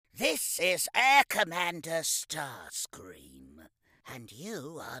This is Air Commander Starscream, and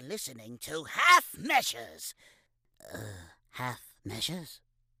you are listening to Half Measures. Half Measures?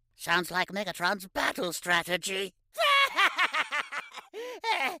 Sounds like Megatron's battle strategy.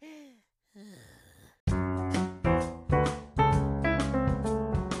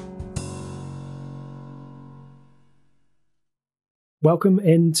 Welcome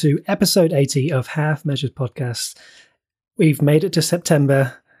into episode 80 of Half Measures Podcast. We've made it to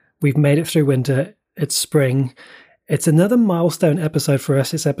September. We've made it through winter. It's spring. It's another milestone episode for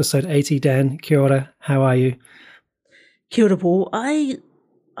us. It's episode 80. Dan, kia ora, how are you? Kia ora, Paul.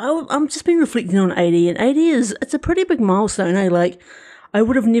 I'm just been reflecting on 80, and 80 it's a pretty big milestone, eh? Like, I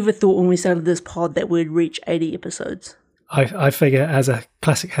would have never thought when we started this pod that we'd reach 80 episodes. I figure as a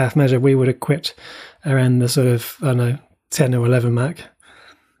classic half measure, we would have quit around the sort of, 10 or 11 mark.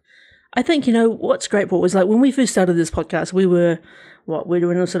 I think, what's great, Paul, was like when we first started this podcast, we're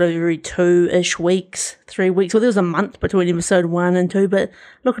doing sort of every 2-ish weeks, 3 weeks. Well, there was a month between episode 1 and 2, but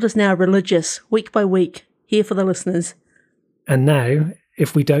look at us now, religious, week by week, here for the listeners. And now,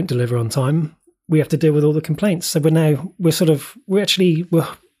 if we don't deliver on time, we have to deal with all the complaints. So we're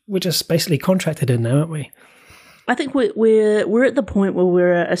just basically contracted in now, aren't we? I think we're at the point where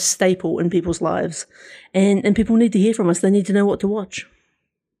we're a staple in people's lives, and people need to hear from us. They need to know what to watch.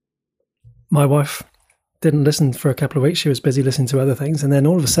 My wife didn't listen for a couple of weeks. She was busy listening to other things, and then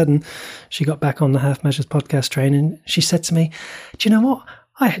all of a sudden, she got back on the Half Measures podcast train, and she said to me, "Do you know what?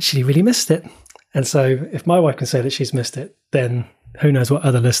 I actually really missed it." And so, if my wife can say that she's missed it, then who knows what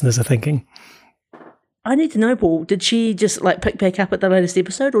other listeners are thinking? I need to know, Paul, did she just pick back up at the latest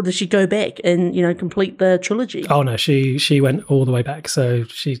episode, or did she go back and, complete the trilogy? Oh no, she went all the way back, so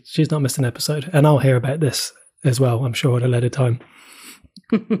she's not missed an episode. And I'll hear about this as well, I'm sure, at a later time.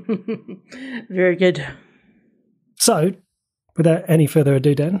 Very good. So, without any further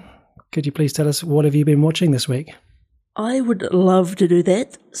ado, Dan, could you please tell us what have you been watching this week? I would love to do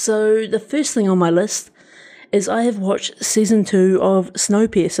that. So the first thing on my list is I have watched season 2 of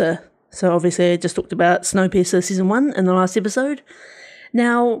Snowpiercer. So obviously I just talked about Snowpiercer season 1 in the last episode.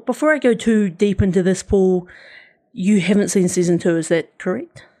 Now, before I go too deep into this, Paul, you haven't seen season 2, is that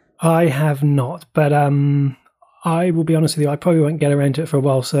correct? I have not, but I will be honest with you, I probably won't get around to it for a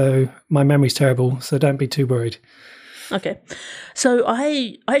while, so my memory's terrible, so don't be too worried. Okay. So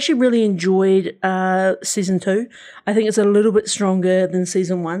I actually really enjoyed season 2. I think it's a little bit stronger than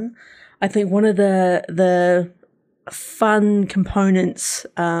season 1. I think one of the fun components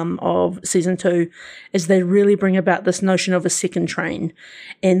of season 2 is they really bring about this notion of a second train.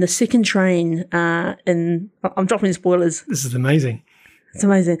 And the second train, I'm dropping spoilers. This is amazing. It's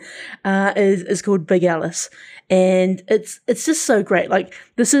amazing. Is called Big Alice, and it's just so great. Like,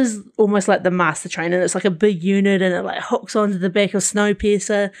 this is almost like the master train, and it's like a big unit, and it hooks onto the back of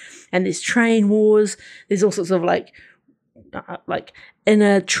Snowpiercer, and there's train wars. There's all sorts of like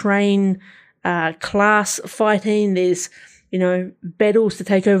inner train class fighting. There's battles to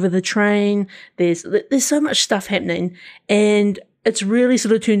take over the train. There's so much stuff happening, and it's really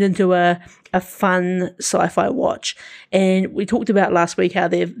sort of turned into a fun sci-fi watch. And we talked about last week how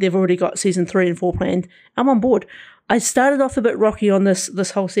they've already got season 3 and 4 planned. I'm on board. I started off a bit rocky on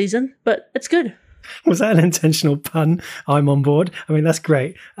this whole season, but it's good. Was that an intentional pun? I'm on board. I mean, that's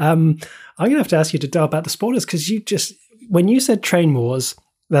great. I'm going to have to ask you to dial back the spoilers, because when you said train wars,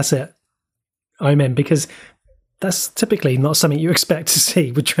 that's it. I'm in, because that's typically not something you expect to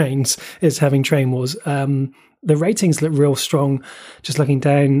see with trains, is having train wars. The ratings look real strong, just looking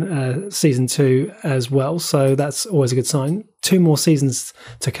down season 2 as well. So that's always a good sign. 2 more seasons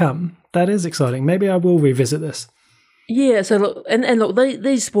to come. That is exciting. Maybe I will revisit this. Yeah, so look, and look,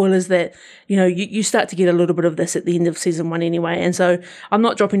 these spoilers that, you start to get a little bit of this at the end of season 1 anyway. And so I'm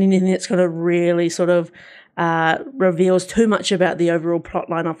not dropping anything that's going to really sort of reveals too much about the overall plot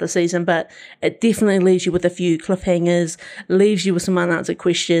line of the season, but it definitely leaves you with a few cliffhangers, leaves you with some unanswered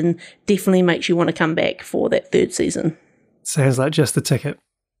question, definitely makes you want to come back for that 3rd season. Sounds like just the ticket.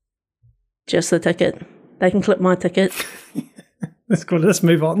 Just the ticket. They can clip my ticket. Let's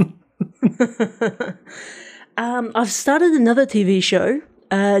move on. I've started another TV show,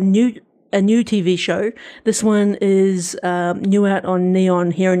 a new TV show. This one is new out on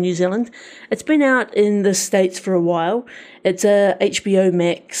Neon here in New Zealand. It's been out in the States for a while. It's a HBO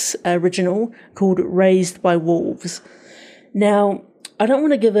Max original called Raised by Wolves. Now, I don't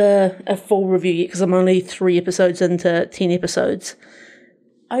want to give a full review yet because I'm only 3 episodes into 10 episodes.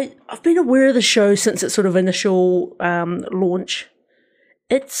 I've been aware of the show since its sort of initial launch.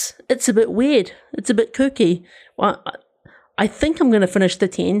 It's a bit weird. It's a bit kooky. Well, I think I'm going to finish the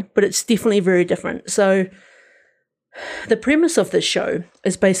 10, but it's definitely very different. So the premise of this show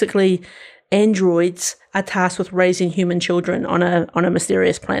is basically androids are tasked with raising human children on a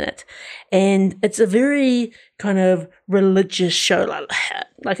mysterious planet, and it's a very kind of religious show,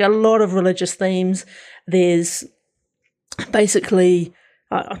 like a lot of religious themes. There's basically,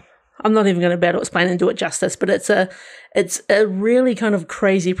 I'm not even going to be able to explain and do it justice, but it's a really kind of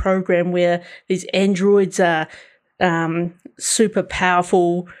crazy program where these androids are super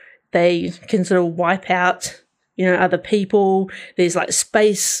powerful. They can sort of wipe out other people. There's like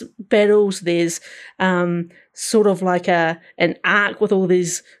space battles. There's sort of like an ark with all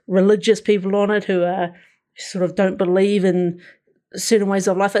these religious people on it who sort of don't believe in certain ways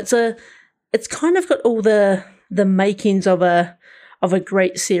of life. It's kind of got all the makings of a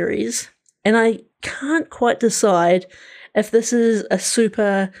great series, and I can't quite decide if this is a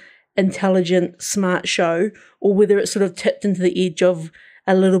super intelligent, smart show or whether it's sort of tipped into the edge of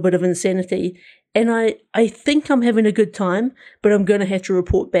a little bit of insanity. And I think I'm having a good time, but I'm going to have to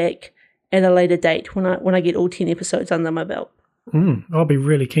report back at a later date when I get all 10 episodes under my belt. I'll be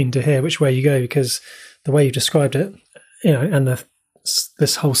really keen to hear which way you go, because the way you described it, and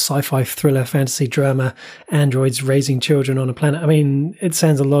this whole sci-fi thriller, fantasy drama, androids raising children on a planet. I mean, it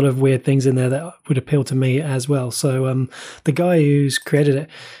sounds a lot of weird things in there that would appeal to me as well. So the guy who's created it,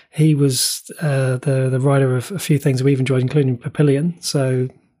 he was the writer of a few things we've enjoyed, including Papillion. So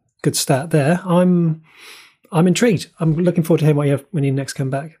good start there. I'm intrigued. I'm looking forward to hearing what you have when you next come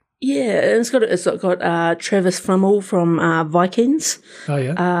back. Yeah, it's got Travis Fimmel from Vikings. Oh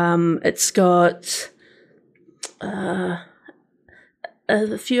yeah. It's got a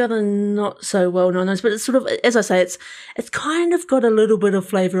few other not so well known ones, but it's sort of, as I say, it's kind of got a little bit of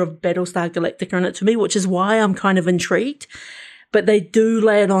flavour of Battlestar Galactica in it to me, which is why I'm kind of intrigued. But they do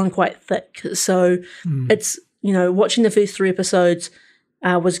lay it on quite thick, so it's watching the first 3 episodes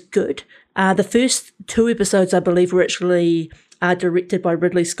was good. The first 2 episodes, I believe, were actually directed by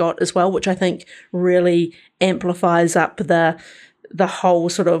Ridley Scott as well, which I think really amplifies up the whole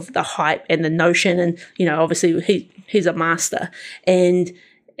sort of the hype and the notion. And obviously he's a master, and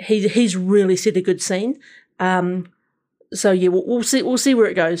he's really set a good scene. So yeah, we'll see where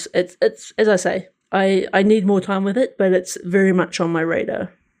it goes. It's as I say, I need more time with it, but it's very much on my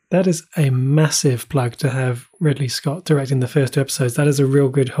radar. That is a massive plug to have Ridley Scott directing the first 2 episodes. That is a real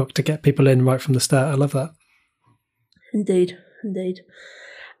good hook to get people in right from the start. I love that. Indeed.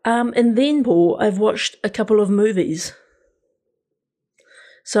 And then, Paul, I've watched a couple of movies.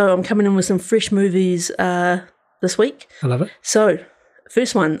 So I'm coming in with some fresh movies this week. I love it. So,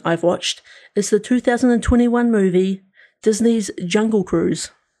 first one I've watched is the 2021 movie Disney's Jungle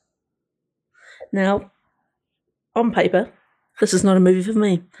Cruise. Now, on paper, this is not a movie for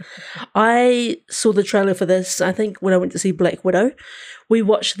me. I saw the trailer for this, I think, when I went to see Black Widow. We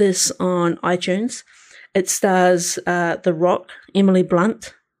watched this on iTunes. It stars The Rock, Emily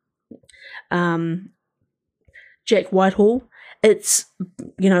Blunt, Jack Whitehall. It's,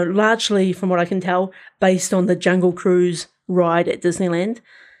 largely, from what I can tell, based on the Jungle Cruise ride at Disneyland.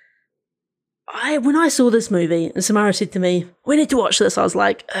 When I saw this movie, and Samara said to me, "We need to watch this," I was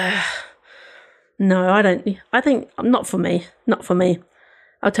like, no, I don't. I think not for me. Not for me.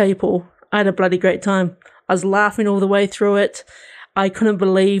 I'll tell you, Paul, I had a bloody great time. I was laughing all the way through it. I couldn't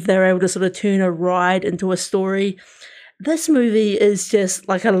believe they were able to sort of turn a ride into a story. This movie is just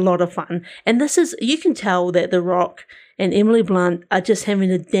like a lot of fun. And you can tell that The Rock and Emily Blunt are just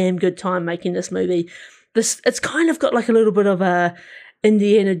having a damn good time making this movie. It's kind of got like a little bit of a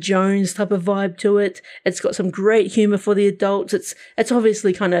Indiana Jones type of vibe to it. It's got some great humor for the adults. It's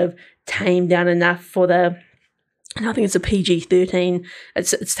obviously kind of tamed down enough for and I think it's a PG-13.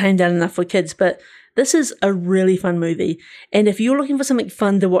 It's tamed down enough for kids, but this is a really fun movie. And if you're looking for something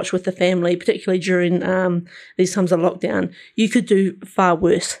fun to watch with the family, particularly during these times of lockdown, you could do far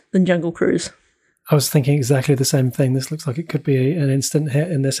worse than Jungle Cruise. I was thinking exactly the same thing. This looks like it could be an instant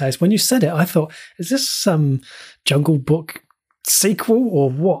hit in this house. When you said it, I thought, is this some Jungle Book sequel or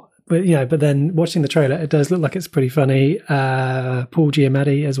what? But then watching the trailer, it does look like it's pretty funny. Paul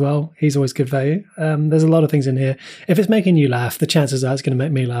Giamatti as well. He's always good value. There's a lot of things in here. If it's making you laugh, the chances are it's going to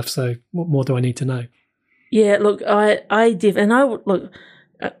make me laugh. So what more do I need to know? Yeah, look, I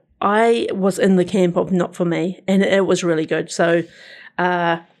was in the camp of not for me, and it was really good. So,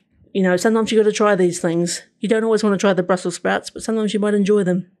 sometimes you got to try these things. You don't always want to try the Brussels sprouts, but sometimes you might enjoy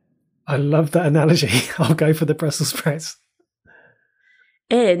them. I love that analogy. I'll go for the Brussels sprouts.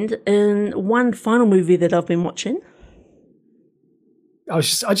 And in one final movie that I've been watching, I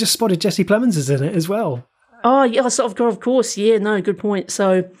just spotted Jesse Plemons is in it as well. Oh yes, of course. Yeah, no, good point.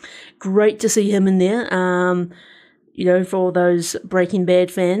 So great to see him in there. For all those Breaking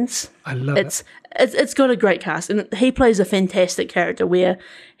Bad fans, I love it. it's got a great cast, and he plays a fantastic character where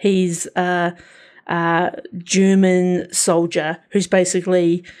he's a German soldier who's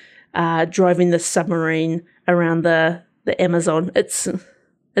basically driving the submarine around the Amazon.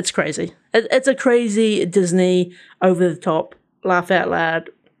 It's crazy. It's a crazy Disney, over the top, laugh out loud,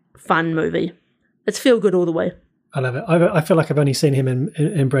 fun movie. It's feel good all the way. I love it. I feel like I've only seen him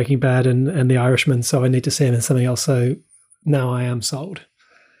in Breaking Bad and The Irishman, so I need to see him in something else. So now I am sold.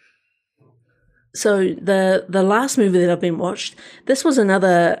 So the last movie that I've been watched, this was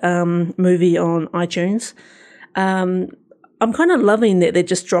another movie on iTunes. I'm kind of loving that they're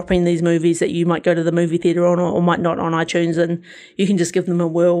just dropping these movies that you might go to the movie theatre on or might not on iTunes, and you can just give them a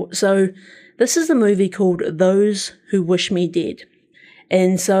whirl. So this is a movie called Those Who Wish Me Dead.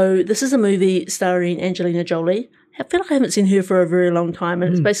 And so this is a movie starring Angelina Jolie. I feel like I haven't seen her for a very long time,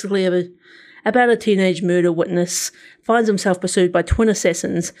 and it's basically about a teenage murder witness finds himself pursued by twin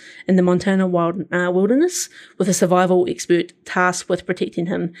assassins in the Montana wilderness, with a survival expert tasked with protecting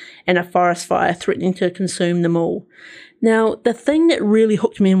him and a forest fire threatening to consume them all. Now, the thing that really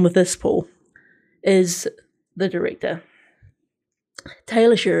hooked me in with this, Paul, is the director,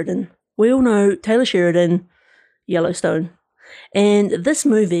 Taylor Sheridan. We all know Taylor Sheridan, Yellowstone. And this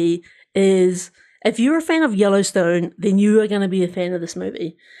movie is, if you're a fan of Yellowstone, then you are going to be a fan of this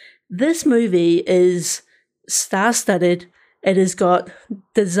movie. This movie is star-studded. It has got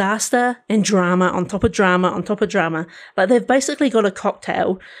disaster and drama on top of drama on top of drama. Like, they've basically got a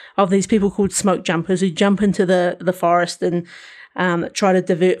cocktail of these people called smoke jumpers who jump into the forest and try to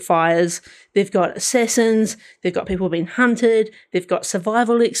divert fires. They've got assassins. They've got people being hunted. They've got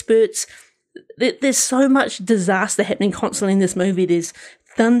survival experts. There's so much disaster happening constantly in this movie. There's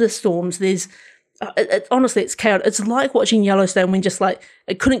thunderstorms. There's honestly, it's chaos. It's like watching Yellowstone when just like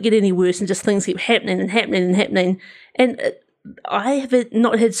it couldn't get any worse and just things keep happening and happening and happening. And I have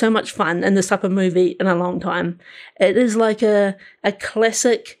not had so much fun in this type of movie in a long time. It is like a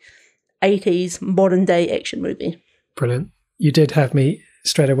classic 80s modern day action movie. Brilliant. You did have me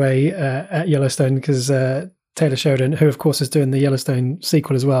straight away at Yellowstone because Taylor Sheridan, who of course is doing the Yellowstone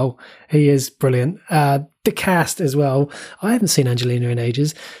sequel as well, he is brilliant. The cast as well. I haven't seen Angelina in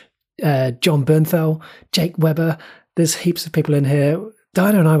ages. John Bernthal, Jake Weber. There's heaps of people in here.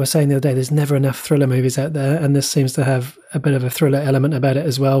 Dinah and I were saying the other day, there's never enough thriller movies out there, and this seems to have a bit of a thriller element about it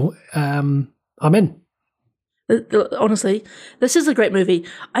as well. I'm in. Honestly, this is a great movie.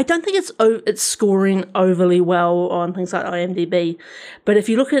 I don't think it's scoring overly well on things like IMDb, but if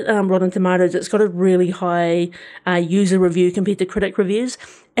you look at Rotten Tomatoes, it's got a really high user review compared to critic reviews,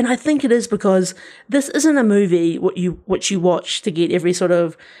 and I think it is because this isn't a movie which you watch to get every sort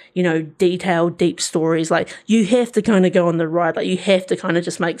of, detailed, deep stories. Like, you have to kind of go on the ride. Like, you have to kind of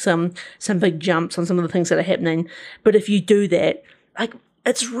just make some big jumps on some of the things that are happening. But if you do that, like,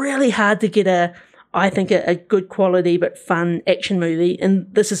 it's really hard to get I think a good quality but fun action movie,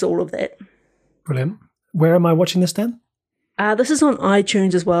 and this is all of that. Brilliant. Where am I watching this, Dan? This is on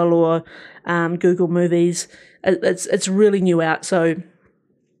iTunes as well, or Google Movies. It's really new out, so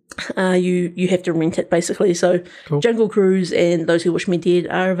you have to rent it basically. So cool. Jungle Cruise and Those Who Wish Me Dead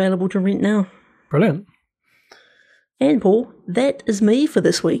are available to rent now. Brilliant. And Paul, that is me for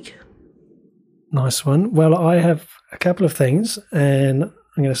this week. Nice one. Well, I have a couple of things, and I'm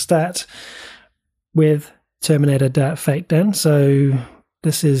going to start with Terminator Dark Fate, Dan. So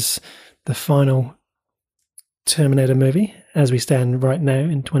this is the final Terminator movie as we stand right now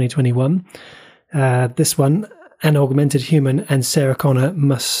in 2021. This one, an augmented human and Sarah Connor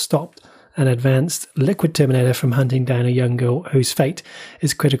must stop an advanced liquid Terminator from hunting down a young girl whose fate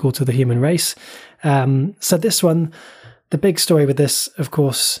is critical to the human race. So this one, the big story with this, of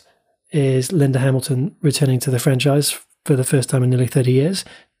course, is Linda Hamilton returning to the franchise for the first time in nearly 30 years.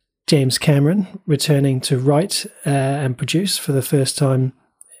 James Cameron returning to write and produce for the first time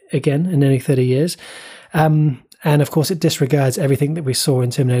again in nearly 30 years. And of course, it disregards everything that we saw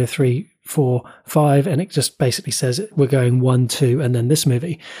in Terminator 3, 4, 5, and it just basically says we're going 1, 2, and then this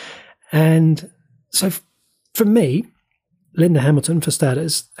movie. And so for me, Linda Hamilton, for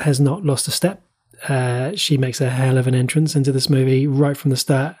starters, has not lost a step. She makes a hell of an entrance into this movie right from the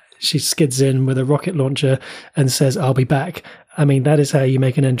start. She skids in with a rocket launcher and says, "I'll be back." I mean, that is how you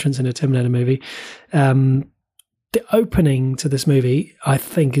make an entrance in a Terminator movie. The opening to this movie, I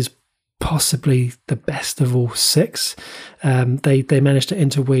think, is possibly the best of all 6. They managed to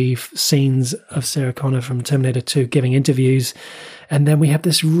interweave scenes of Sarah Connor from Terminator 2 giving interviews. And then we have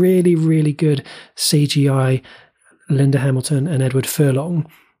this really, really good CGI Linda Hamilton and Edward Furlong,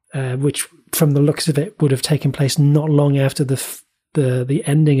 which from the looks of it would have taken place not long after the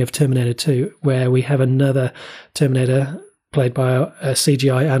ending of Terminator 2, where we have another Terminator played by a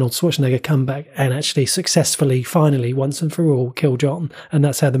CGI Arnold Schwarzenegger, come back and actually successfully, finally, once and for all, kill John. And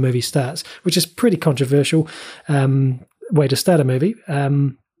that's how the movie starts, which is pretty controversial way to start a movie.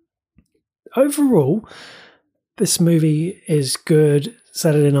 Overall, this movie is good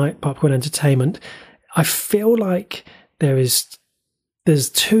Saturday night popcorn entertainment. I feel like there's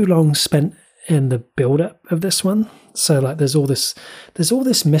too long spent in the build-up of this one. So like there's all this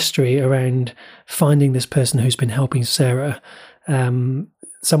mystery around finding this person who's been helping Sarah.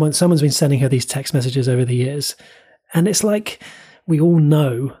 Someone's been sending her these text messages over the years, and it's like we all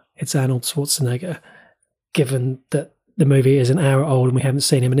know it's Arnold Schwarzenegger, given that the movie is an hour old and we haven't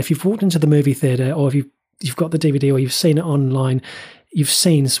seen him. And if you've walked into the movie theater, or if you've got the DVD, or you've seen it online, you've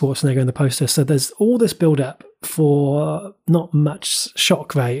seen Schwarzenegger in the poster. So there's all this build-up for not much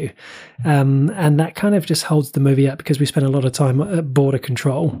shock value. And that kind of just holds the movie up, because we spend a lot of time at border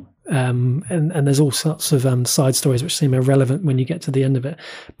control. And there's all sorts of side stories which seem irrelevant when you get to the end of it.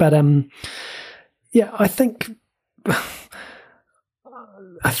 But yeah, I think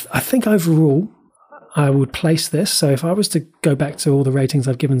overall I would place this. So if I was to go back to all the ratings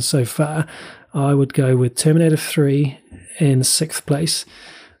I've given so far, I would go with Terminator 3 in 6th place.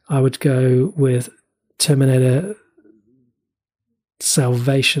 I would go with Terminator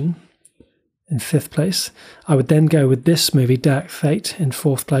Salvation in 5th place. I would then go with this movie, Dark Fate, in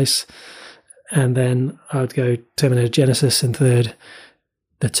 4th place. And then I would go Terminator Genisys in 3rd,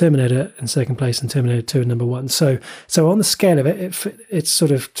 The Terminator in 2nd place, and Terminator 2 in number 1. So on the scale of it, it's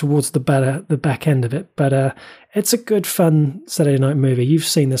sort of towards the back end of it. But it's a good, fun Saturday night movie. You've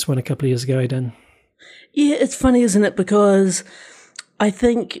seen this one a couple of years ago, Aidan. Yeah, it's funny, isn't it? Because I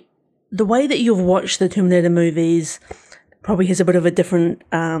think the way that you've watched the Terminator movies probably has a bit of a different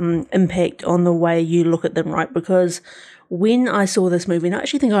impact on the way you look at them, right? Because when I saw this movie, and I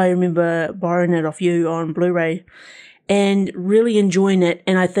actually think I remember borrowing it off you on Blu-ray and really enjoying it.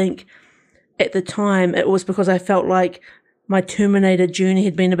 And I think at the time it was because I felt like my Terminator journey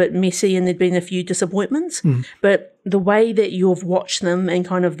had been a bit messy and there'd been a few disappointments. But the way that you've watched them and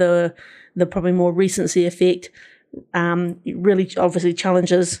kind of the probably more recency effect really obviously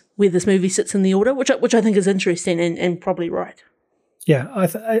challenges where this movie sits in the order, which I think is interesting and probably right. Yeah,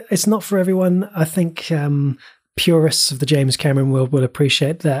 it's not for everyone. I think purists of the James Cameron world will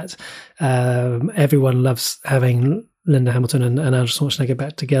appreciate that. Everyone loves having Linda Hamilton and Arnold Schwarzenegger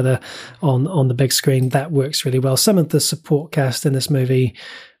back together on the big screen. That works really well. Some of the support cast in this movie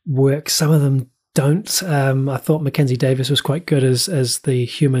work, some of them don't. I thought Mackenzie Davis was quite good as the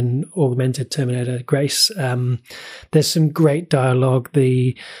human augmented Terminator Grace. There's some great dialogue.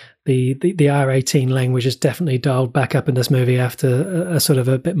 The R18 language is definitely dialed back up in this movie after a sort of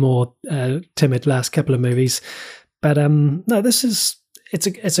a bit more timid last couple of movies. But no,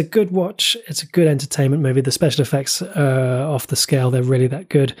 it's a good watch. It's a good entertainment movie. The special effects are off the scale. They're really that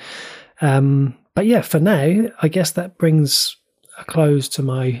good. But yeah, for now, I guess that brings a close to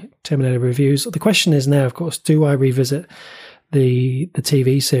my Terminator reviews. The question is now, of course, do I revisit the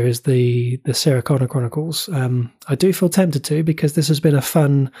TV series, the Sarah Connor Chronicles? I do feel tempted to, because this has been a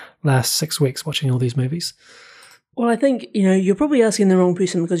fun last 6 weeks watching all these movies. Well, I think, you're probably asking the wrong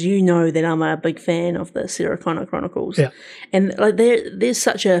person, because you know that I'm a big fan of the Sarah Connor Chronicles. Yeah. And like there's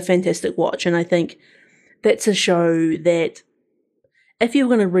such a fantastic watch, and I think that's a show that if you're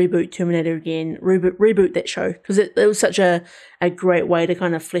going to reboot Terminator again, reboot that show, because it was such a great way to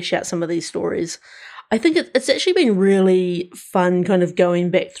kind of flesh out some of these stories. I think it's actually been really fun kind of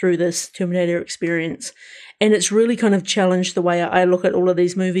going back through this Terminator experience, and it's really kind of challenged the way I look at all of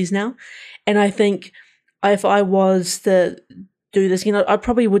these movies now. And I think if I was to do this, I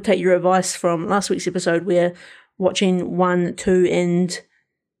probably would take your advice from last week's episode, where watching 1, 2, and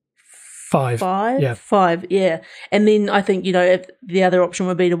 5. Yeah. 5, yeah. And then I think, if the other option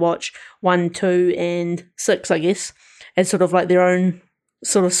would be to watch 1, 2, and 6, I guess, as sort of like their own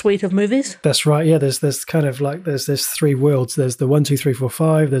sort of suite of movies. That's right. Yeah, there's kind of like there's 3 worlds. There's the 1, 2, 3, 4,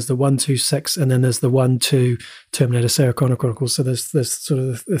 5. There's the 1, 2, 6, and then there's the 1, 2 Terminator Sarah Connor Chronicles. So there's sort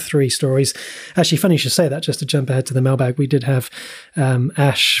of the 3 stories. Actually, funny you should say that. Just to jump ahead to the mailbag, we did have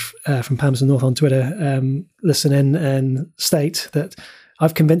Ash from Palmerston North on Twitter listen in and state that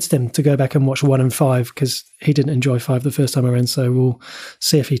I've convinced him to go back and watch 1 and 5, because he didn't enjoy 5 the first time around. So we'll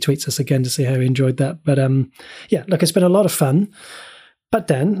see if he tweets us again to see how he enjoyed that. But yeah, look, it's been a lot of fun. But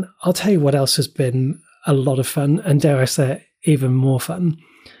Dan, I'll tell you what else has been a lot of fun, and dare I say it, even more fun.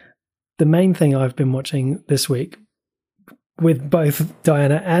 The main thing I've been watching this week with both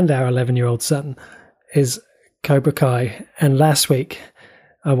Diana and our 11-year-old son is Cobra Kai. And last week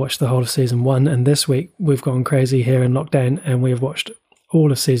I watched the whole of season 1, and this week we've gone crazy here in lockdown and we've watched all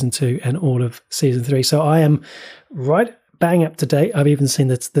of season 2 and all of season 3. So I am right bang up to date. I've even seen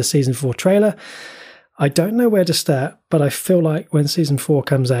the season 4 trailer. I don't know where to start, but I feel like when season 4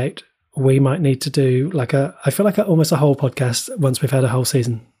 comes out, we might need to do almost a whole podcast once we've had a whole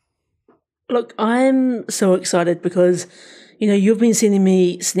season. Look, I'm so excited because, you've been sending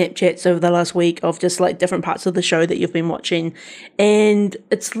me Snapchats over the last week of just like different parts of the show that you've been watching. And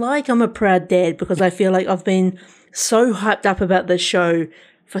it's like I'm a proud dad because I feel like I've been so hyped up about this show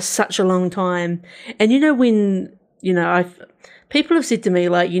for such a long time. And when, people have said to me,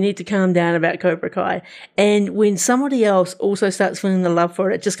 like, you need to calm down about Cobra Kai. And when somebody else also starts feeling the love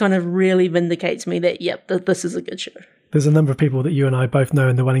for it, it just kind of really vindicates me that, yep, this is a good show. There's a number of people that you and I both know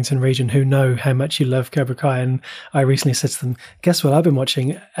in the Wellington region who know how much you love Cobra Kai. And I recently said to them, guess what I've been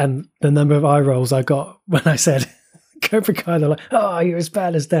watching? And the number of eye rolls I got when I said Cobra Kai, they're like, oh, you're as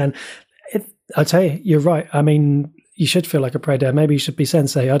bad as Dan. I tell you, you're right. I mean, you should feel like a pro dad. Maybe you should be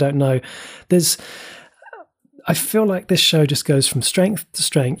sensei. I don't know. I feel like this show just goes from strength to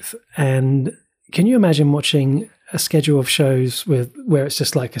strength. And can you imagine watching a schedule of shows where it's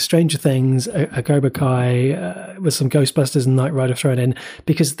just like a Stranger Things, a Cobra Kai, with some Ghostbusters and Knight Rider thrown in?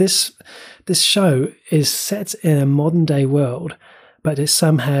 Because this show is set in a modern day world, but it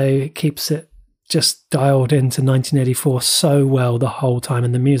somehow keeps it just dialed into 1984 so well the whole time,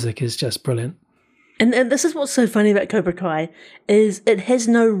 and the music is just brilliant. And this is what's so funny about Cobra Kai, is it has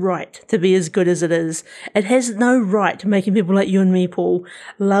no right to be as good as it is. It has no right to making people like you and me, Paul,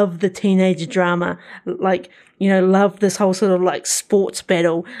 love the teenage drama, like, love this whole sort of like sports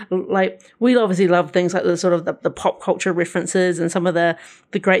battle. Like, we obviously love things like the sort of the pop culture references and some of the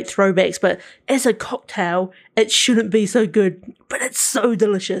great throwbacks, but as a cocktail, it shouldn't be so good, but it's so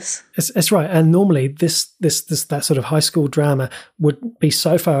delicious. It's right. And normally that sort of high school drama would be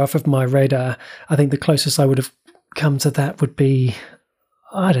so far off of my radar. I think the closest I would have come to that would be,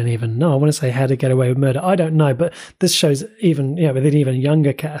 I don't even know. I want to say How to Get Away with Murder. I don't know, but this show's even, with an even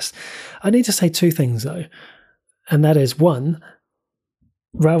younger cast. I need to say two things though. And that is, one,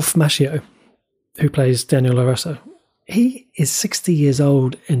 Ralph Macchio, who plays Daniel LaRusso. He is 60 years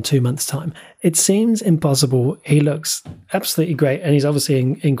old in 2 months' time. It seems impossible. He looks absolutely great, and he's obviously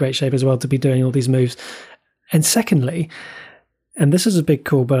in great shape as well to be doing all these moves. And secondly, and this is a big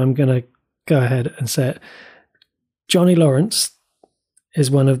call, but I'm going to go ahead and say it, Johnny Lawrence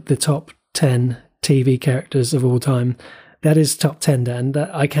is one of the top 10 TV characters of all time. That is top 10, Dan.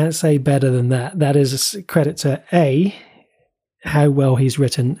 I can't say better than that. That is a credit to A, how well he's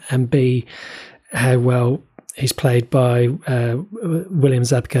written, and B, how well he's played by William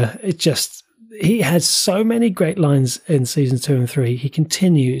Zabka. He had so many great lines in seasons 2 and 3. He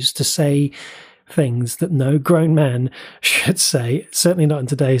continues to say things that no grown man should say, certainly not in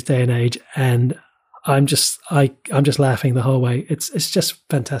today's day and age. And I'm just laughing the whole way. It's just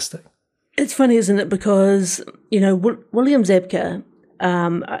fantastic. It's funny, isn't it? Because, William Zabka,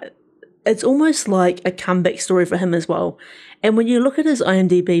 it's almost like a comeback story for him as well. And when you look at his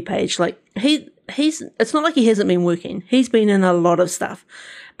IMDb page, like it's not like he hasn't been working. He's been in a lot of stuff.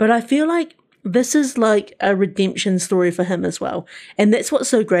 But I feel like this is like a redemption story for him as well. And that's what's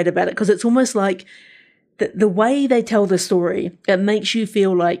so great about it, because it's almost like the way they tell the story, it makes you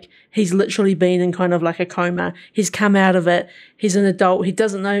feel like he's literally been in kind of like a coma. He's come out of it. He's an adult. He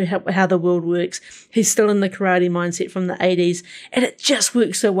doesn't know how the world works. He's still in the karate mindset from the 80s. And it just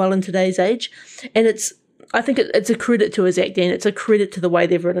works so well in today's age. And I think it's a credit to his acting. It's a credit to the way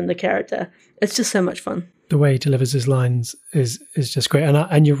they've written the character. It's just so much fun. The way he delivers his lines is just great.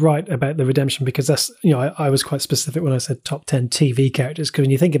 And you're right about the redemption, because that's, I was quite specific when I said top 10 TV characters, because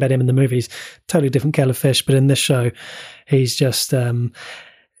when you think about him in the movies, totally different kettle of fish. But in this show, he's just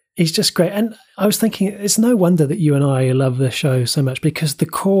great. And I was thinking, it's no wonder that you and I love this show so much, because the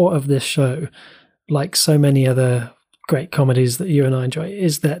core of this show, like so many other great comedies that you and I enjoy,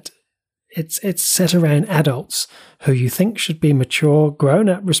 is that it's set around adults who you think should be mature,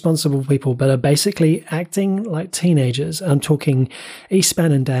 grown-up, responsible people, but are basically acting like teenagers. I'm talking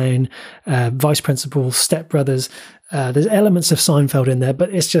Eastbound and Down, Vice Principal, Step Brothers. There's elements of Seinfeld in there,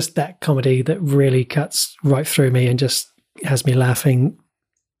 but it's just that comedy that really cuts right through me and just has me laughing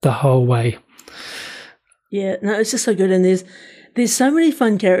the whole way. Yeah, no, it's just so good. And there's so many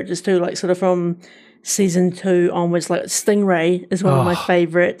fun characters too, like sort of from season 2 onwards. Like Stingray is one of my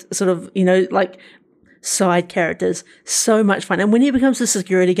favorite sort of, like side characters. So much fun. And when he becomes the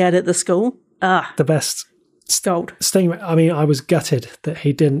security guard at the school, the best. Gold. Stingray, I mean, I was gutted that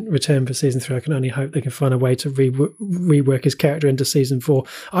he didn't return for season 3. I can only hope they can find a way to rework his character into season 4.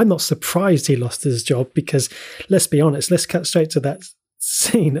 I'm not surprised he lost his job, because let's be honest, let's cut straight to that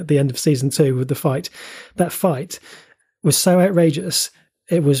scene at the end of season 2 with the fight. That fight was so outrageous.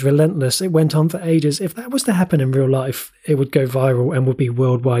 It was relentless. It went on for ages. If that was to happen in real life, it would go viral and would be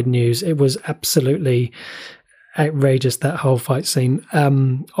worldwide news. It was absolutely outrageous, that whole fight scene.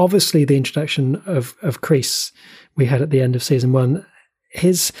 Obviously, the introduction of Kreese we had at the end of season 1.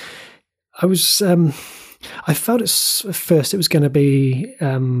 I felt at first it was going to be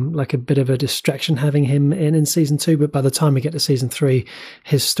like a bit of a distraction having him in season 2, but by the time we get to season 3,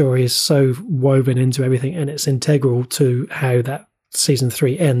 his story is so woven into everything, and it's integral to how that season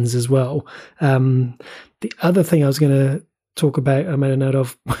 3 ends as well. The other thing I was going to talk about, I made a note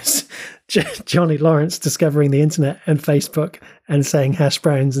of, was Johnny Lawrence discovering the internet and Facebook and saying hash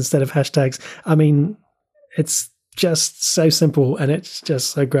browns instead of hashtags. I mean, it's just so simple and it's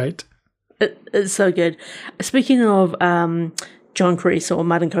just so great. It's so good. Speaking of John Kreese, or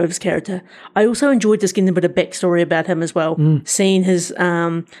Martin Kove's character, I also enjoyed just getting a bit of backstory about him as well. Seeing his,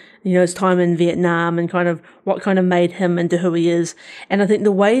 his time in Vietnam and kind of what kind of made him into who he is. And I think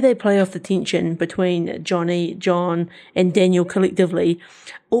the way they play off the tension between Johnny, John, and Daniel collectively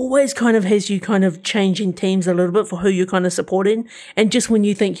always kind of has you kind of changing teams a little bit for who you're kind of supporting. And just when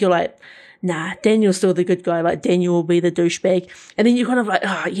you think you're like, nah, Daniel's still the good guy, like Daniel will be the douchebag. And then you're kind of like,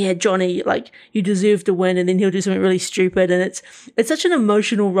 oh yeah, Johnny, like you deserve to win, and then he'll do something really stupid. And it's such an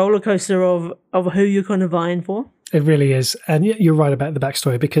emotional roller coaster of who you're kind of vying for. It really is. And you're right about the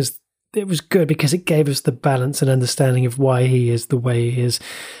backstory, because it was good because it gave us the balance and understanding of why he is the way he is.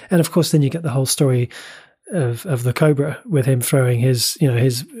 And of course, then you get the whole story of the Cobra, with him throwing his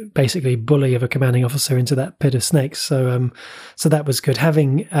basically bully of a commanding officer into that pit of snakes. So that was good.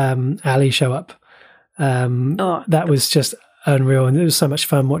 Having Ali show up, that was just unreal, and it was so much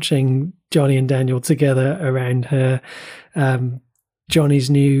fun watching Johnny and Daniel together around her. Johnny's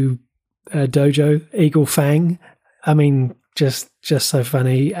new dojo, Eagle Fang. I mean, just so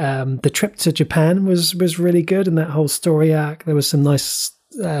funny. The trip to Japan was really good, and that whole story arc. There was some nice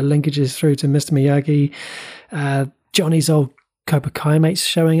linkages through to Mr. Miyagi. Johnny's old Cobra Kai mates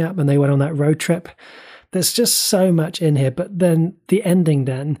showing up, and they went on that road trip. There's just so much in here. But then the ending,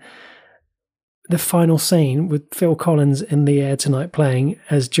 the final scene with Phil Collins in the air tonight playing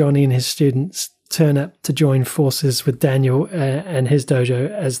as Johnny and his students turn up to join forces with Daniel and his dojo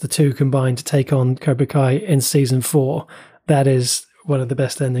as the two combine to take on Cobra Kai in season 4. That is one of the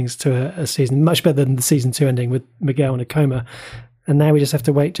best endings to a season, much better than the season 2 ending with Miguel in a coma. And now we just have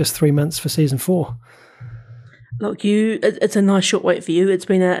to wait just 3 months for season 4. Look, it's a nice short wait for you. It's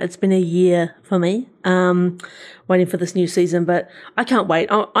been a year for me, waiting for this new season, but I can't wait.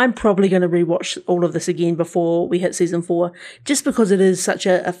 I'm probably going to rewatch all of this again before we hit season 4, just because it is such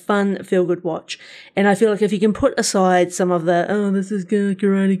a fun, feel-good watch. And I feel like if you can put aside some of the, this is good,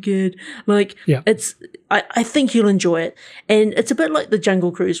 Karate Kid, like, yeah. I think you'll enjoy it. And it's a bit like the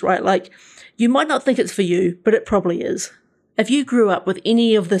Jungle Cruise, right? Like, you might not think it's for you, but it probably is. If you grew up with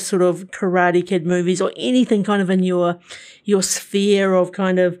any of the sort of Karate Kid movies or anything kind of in your sphere of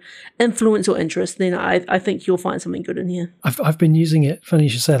kind of influence or interest, then I think you'll find something good in here. I've been using it, funny you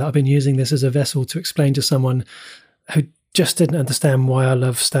should say that, I've been using this as a vessel to explain to someone who just didn't understand why I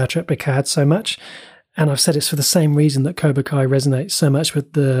love Star Trek Picard so much. And I've said it's for the same reason that Cobra Kai resonates so much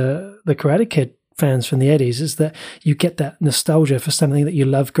with the Karate Kid fans from the 80s, is that you get that nostalgia for something that you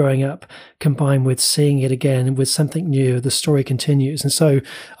loved growing up, combined with seeing it again with something new. The story continues. And so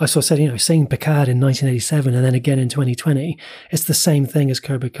I sort of said, seeing Picard in 1987 and then again in 2020, it's the same thing as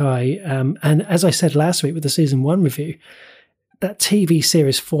Cobra Kai. And as I said last week with the season 1 review, that TV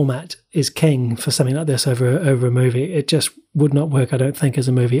series format is king for something like this over a movie. It just would not work, I don't think, as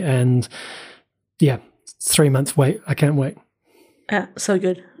a movie. And yeah, 3 months wait. I can't wait. Yeah, so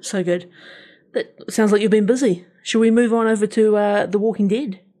good. So good. It sounds like you've been busy. Should we move on over to The Walking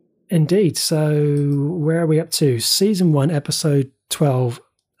Dead? Indeed. So where are we up to? Season 1, episode 12,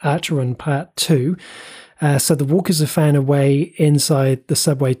 Archer Part 2. So the walkers have found a way inside the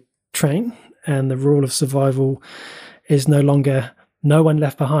subway train, and the rule of survival is no longer no one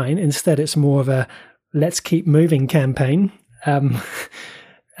left behind. Instead, it's more of a let's keep moving campaign.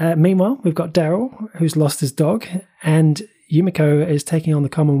 Meanwhile, we've got Daryl, who's lost his dog, and Yumiko is taking on the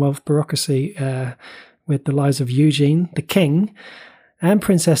Commonwealth bureaucracy with the lives of Eugene, the king, and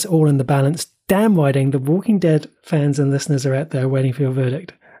Princess all in the balance. Damn Whiting, the Walking Dead fans and listeners are out there waiting for your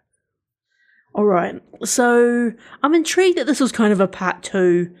verdict. All right. So I'm intrigued that this was kind of a part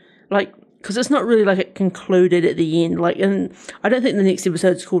 2, because it's not really like it concluded at the end. And I don't think the next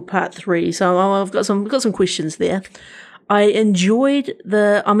episode's called part 3. So I've got some questions there. I'm enjoying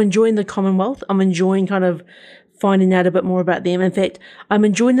the Commonwealth. I'm enjoying kind of finding out a bit more about them. In fact, I'm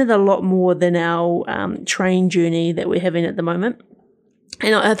enjoying it a lot more than our train journey that we're having at the moment.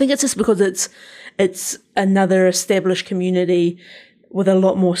 And I think it's just because it's another established community with a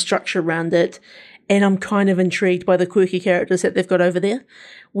lot more structure around it. And I'm kind of intrigued by the quirky characters that they've got over there.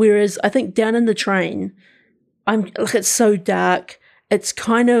 Whereas I think Down in the Train, it's so dark. It's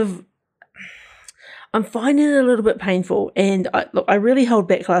kind of, I'm finding it a little bit painful. And I really held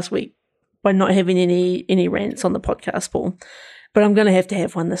back last week by not having any rants on the podcast, Paul. But I'm going to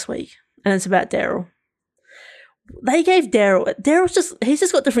have one this week. And it's about Daryl. They gave he's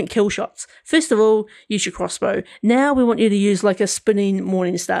just got different kill shots. First of all, use your crossbow. Now we want you to use like a spinning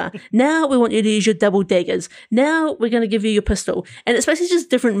morning star. Now we want you to use your double daggers. Now we're going to give you your pistol. And it's basically just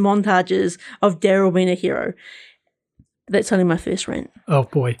different montages of Daryl being a hero. That's only my first rant. Oh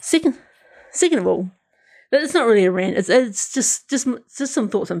boy. Second of all, it's not really a rant. It's just some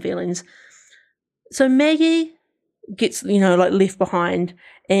thoughts and feelings. So Maggie gets, left behind,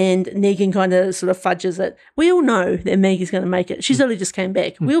 and Negan kind of sort of fudges it. We all know that Maggie's going to make it. She's only just came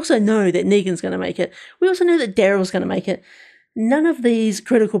back. We also know that Negan's going to make it. We also know that Daryl's going to make it. None of these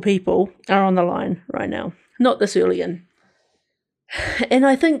critical people are on the line right now. Not this early in. And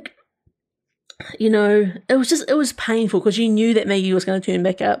I think, it was painful because you knew that Maggie was going to turn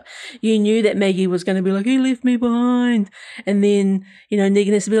back up. You knew that Maggie was going to be like, he left me behind. And then,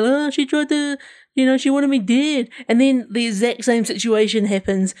 Negan has to be like, oh, she tried to, she wanted me dead. And then the exact same situation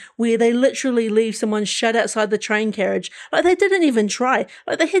happens where they literally leave someone shut outside the train carriage. Like, they didn't even try.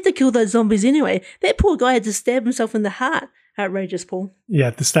 Like, they had to kill those zombies anyway. That poor guy had to stab himself in the heart. Outrageous, Paul. Yeah,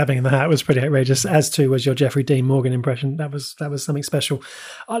 the stabbing in the heart was pretty outrageous, as too was your Jeffrey Dean Morgan impression. That was something special.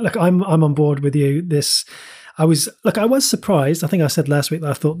 Look, I'm on board with you. I was surprised. I think I said last week that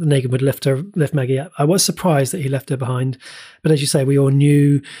I thought that Negan would lift Maggie up. I was surprised that he left her behind. But as you say, we all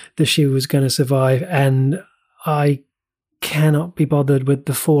knew that she was going to survive, and I cannot be bothered with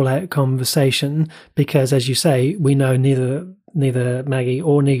the fallout conversation because, as you say, we know neither Maggie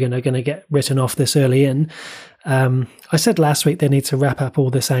or Negan are going to get written off this early in. I said last week they need to wrap up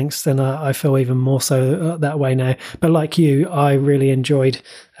all this angst, and I feel even more so that way now. But like you, I really enjoyed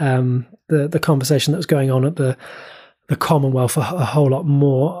the conversation that was going on at the Commonwealth a whole lot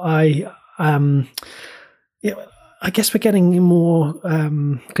more. I guess we're getting more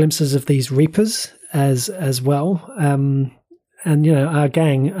glimpses of these Reapers as well, and our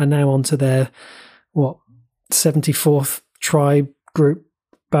gang are now onto their 74th tribe group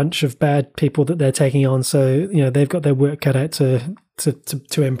bunch of bad people that they're taking on. So they've got their work cut out to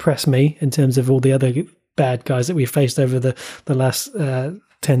impress me in terms of all the other bad guys that we've faced over the last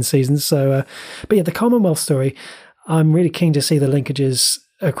 10 seasons. So, but yeah, the Commonwealth story, I'm really keen to see the linkages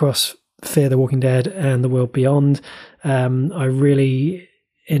across Fear the Walking Dead and The World Beyond. I really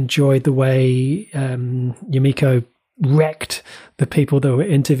enjoyed the way Yumiko wrecked the people that were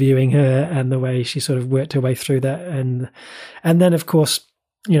interviewing her and the way she sort of worked her way through that. And then, of course,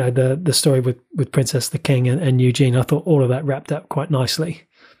 the story with Princess the King and Eugene, I thought all of that wrapped up quite nicely.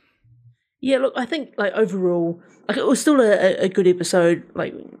 Yeah, look, I think overall, it was still a good episode.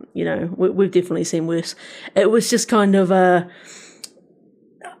 We've definitely seen worse. It was just kind of I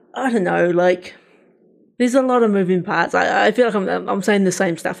don't know, there's a lot of moving parts. I feel like I'm saying the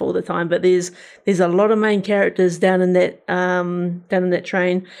same stuff all the time, but there's a lot of main characters down in that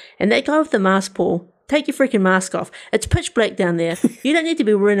train, and that guy with the mask, Paul. Take your freaking mask off. It's pitch black down there. You don't need to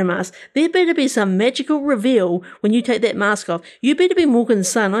be wearing a mask. There better be some magical reveal when you take that mask off. You better be Morgan's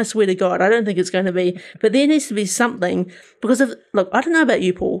son, I swear to God. I don't think it's going to be. But there needs to be something. Because look, I don't know about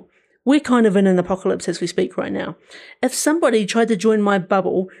you, Paul. We're kind of in an apocalypse as we speak right now. If somebody tried to join my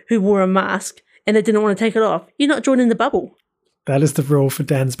bubble who wore a mask and they didn't want to take it off, you're not joining the bubble. That is the rule for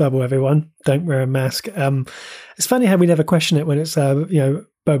Dan's bubble, everyone. Don't wear a mask. It's funny how we never question it when it's,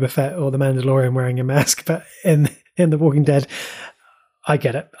 Boba Fett or the Mandalorian wearing a mask, but in The Walking Dead, I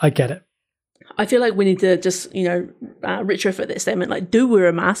get it. I feel like we need to just, retrofit that statement, do wear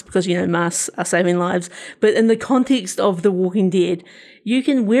a mask because, masks are saving lives. But in the context of The Walking Dead, you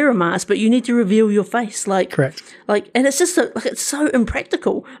can wear a mask, but you need to reveal your face. Correct. And it's just it's so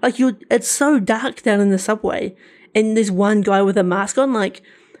impractical. It's so dark down in the subway and there's one guy with a mask on,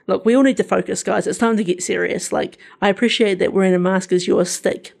 look, we all need to focus, guys. It's time to get serious. I appreciate that wearing a mask is your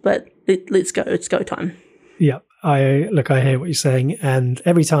stick, but let's go. It's go time. Yeah, I hear what you're saying. And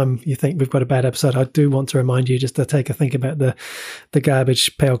every time you think we've got a bad episode, I do want to remind you just to take a think about the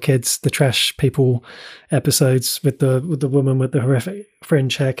garbage pale kids, the trash people episodes with the woman with the horrific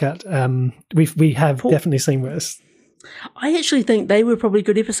fringe haircut. We have definitely seen worse. I actually think they were probably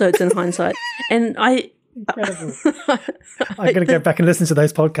good episodes in hindsight. And Incredible. I'm going to go back and listen to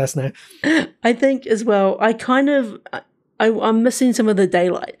those podcasts now. I think as well, I'm missing some of the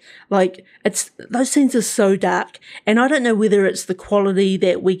daylight. Those scenes are so dark. And I don't know whether it's the quality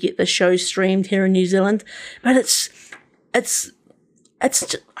that we get the show streamed here in New Zealand, but it's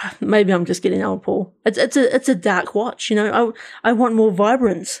just, maybe I'm just getting old, Paul. It's a dark watch. You know, I want more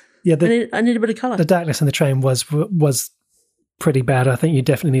vibrance. Yeah, I need a bit of colour. The darkness in the train was pretty bad. I think you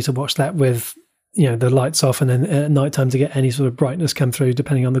definitely need to watch that with, you know, the lights off and then at night time to get any sort of brightness come through,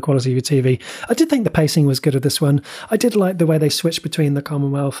 depending on the quality of your TV. I did think the pacing was good of this one. I did like the way they switched between the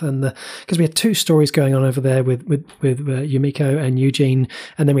Commonwealth and because we had two stories going on over there with Yumiko and Eugene,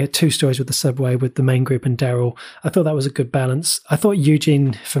 and then we had two stories with the subway with the main group and Daryl. I thought that was a good balance. I thought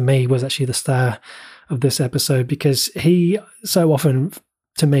Eugene, for me, was actually the star of this episode because he so often,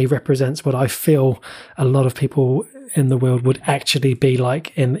 to me, represents what I feel a lot of people in the world would actually be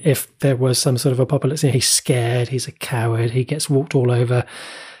like if there was some sort of apocalypse. He's scared, he's a coward, he gets walked all over,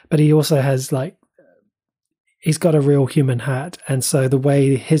 but he also has he's got a real human heart. And so the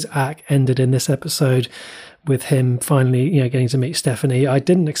way his arc ended in this episode with him finally, you know, getting to meet Stephanie, I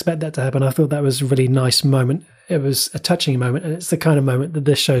didn't expect that to happen. I thought that was a really nice moment. It was a touching moment, and it's the kind of moment that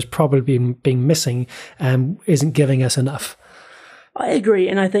this show's probably been missing and isn't giving us enough. I agree,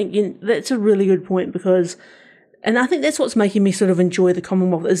 and I think that's a really good point and I think that's what's making me sort of enjoy the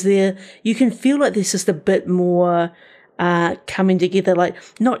Commonwealth, is you can feel like there's just a bit more coming together. Like,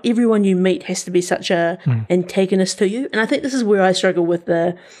 not everyone you meet has to be such a antagonist to you. And I think this is where I struggle with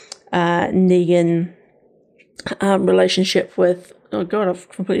the Negan relationship with, oh God, I've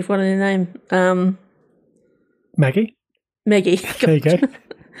completely forgotten her name. Maggie? Maggie. There you go.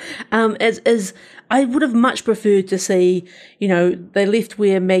 As I would have much preferred to see, you know, they left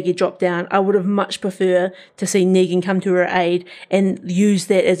where Maggie dropped down. I would have much preferred to see Negan come to her aid and use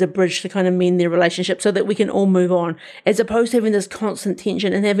that as a bridge to kind of mend their relationship so that we can all move on, as opposed to having this constant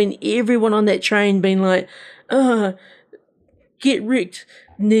tension and having everyone on that train being like, get wrecked,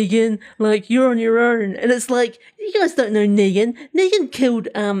 Negan, like, you're on your own. And it's like, you guys don't know Negan. Negan killed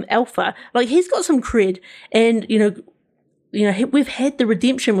Alpha. Like, he's got some cred, and, you know, we've had the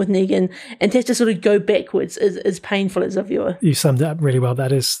redemption with Negan, and to have to sort of go backwards is painful as a viewer. You summed it up really well.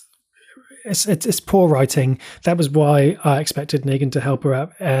 That is, it's poor writing. That was why I expected Negan to help her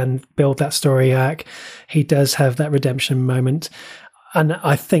out and build that story arc. He does have that redemption moment. And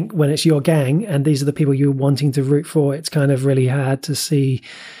I think when it's your gang and these are the people you're wanting to root for, it's kind of really hard to see.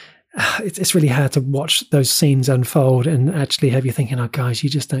 It's really hard to watch those scenes unfold and actually have you thinking, oh, guys, you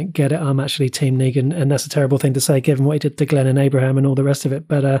just don't get it. I'm actually Team Negan. And that's a terrible thing to say, given what he did to Glenn and Abraham and all the rest of it.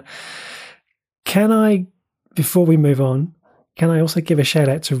 But can I, before we move on, can I also give a shout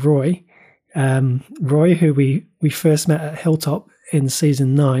out to Roy? Roy, who we first met at Hilltop in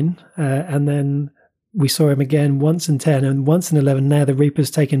season 9, and then we saw him again once in 10 and once in 11. Now the Reaper's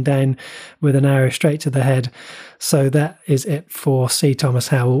taken down with an arrow straight to the head. So that is it for C. Thomas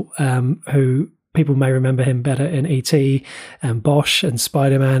Howell, who people may remember him better in E.T. and Bosch and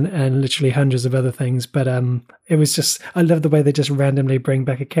Spider-Man and literally hundreds of other things. But it was just, I love the way they just randomly bring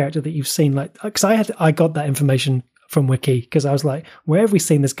back a character that you've seen. Like, because I got that information from Wiki, because I was like, where have we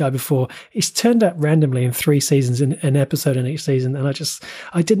seen this guy before? He's turned up randomly in 3 seasons, in an episode in each season, and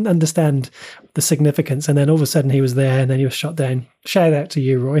I didn't understand the significance, and then all of a sudden he was there and then he was shot down. Shout out to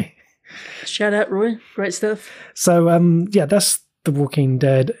you, Roy. Shout out, Roy. Great stuff. So yeah, that's The Walking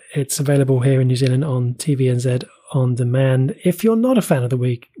Dead. It's available here in New Zealand on TVNZ on demand. If you're not a fan of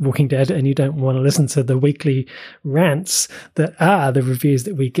The Walking Dead and you don't want to listen to the weekly rants that are the reviews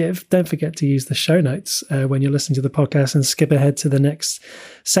that we give, don't forget to use the show notes when you're listening to the podcast and skip ahead to the next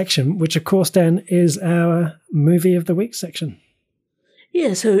section, which of course then is our movie of the week section.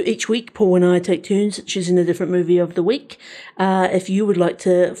 Yeah, so each week Paul and I take turns choosing a different movie of the week. If you would like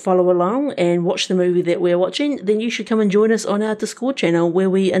to follow along and watch the movie that we're watching, then you should come and join us on our Discord channel where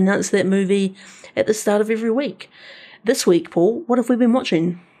we announce that movie at the start of every week. This week, Paul, what have we been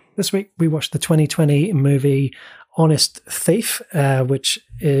watching? This week we watched the 2020 movie Honest Thief, which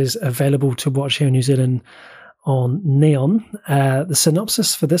is available to watch here in New Zealand on Neon. The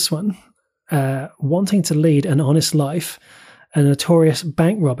synopsis for this one, wanting to lead an honest life, a notorious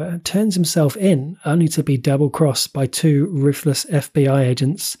bank robber turns himself in only to be double-crossed by 2 ruthless FBI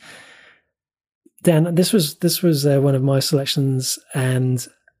agents. Dan, this was one of my selections, and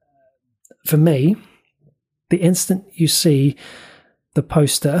for me, the instant you see the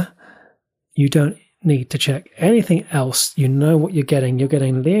poster, you don't need to check anything else. You know what you're getting. You're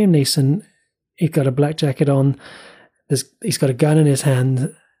getting Liam Neeson. He's got a black jacket on. He's got a gun in his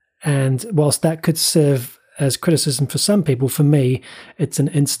hand, and whilst that could serve as criticism for some people, for me, it's an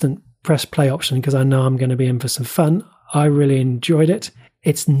instant press play option because I know I'm going to be in for some fun. I really enjoyed it.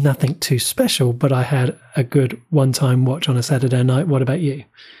 It's nothing too special, but I had a good one-time watch on a Saturday night. What about you?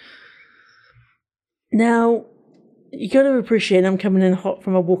 Now, you got to appreciate I'm coming in hot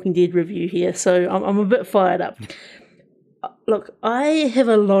from a Walking Dead review here, so I'm a bit fired up. Look, I have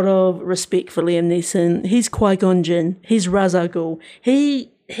a lot of respect for Liam Neeson. He's Qui-Gon Jinn. He's Ra's al Ghul.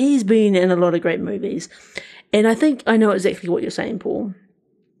 He's been in a lot of great movies. And I think I know exactly what you're saying, Paul.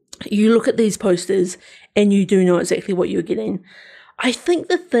 You look at these posters and you do know exactly what you're getting. I think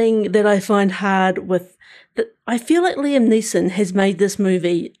the thing that I find hard with that, I feel like Liam Neeson has made this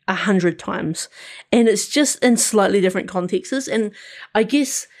movie 100 times, and it's just in slightly different contexts. And I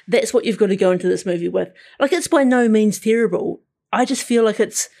guess that's what you've got to go into this movie with. Like, it's by no means terrible. I just feel like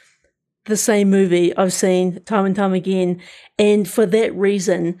it's the same movie I've seen time and time again. And for that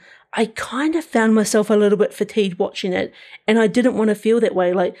reason, I kind of found myself a little bit fatigued watching it, and I didn't want to feel that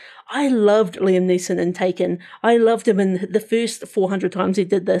way. Like, I loved Liam Neeson in Taken. I loved him in the first 400 times he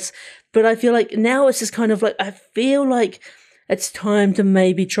did this, but I feel like now it's just kind of like, I feel like it's time to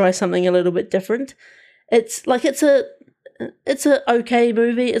maybe try something a little bit different. It's like, it's a okay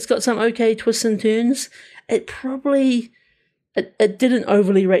movie. It's got some okay twists and turns. It didn't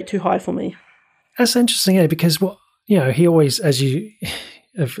overly rate too high for me. That's interesting, yeah, because he always, as you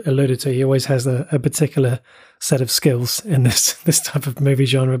have alluded to, he always has a particular set of skills in this type of movie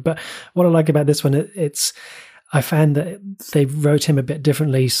genre. But what I like about this one, I found that they wrote him a bit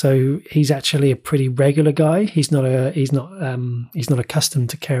differently. So he's actually a pretty regular guy. He's not accustomed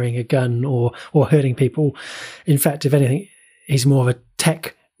to carrying a gun or hurting people. In fact, if anything, he's more of a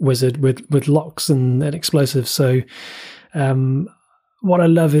tech wizard with locks and explosives. So what I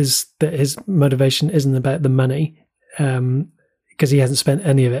love is that his motivation isn't about the money, because he hasn't spent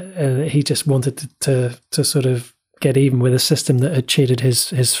any of it, and he just wanted to sort of get even with a system that had cheated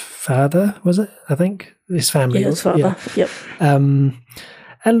his father, was it? I think his family. Yeah, his father. Yeah. Yep.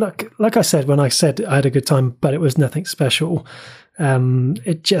 And look, like I said, when I said I had a good time, but it was nothing special.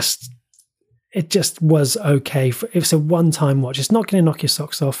 It just was okay. It's a one-time watch. It's not going to knock your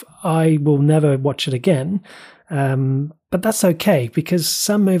socks off. I will never watch it again. But that's okay, because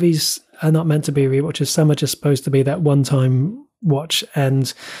some movies are not meant to be rewatches. Some are just supposed to be that one-time watch.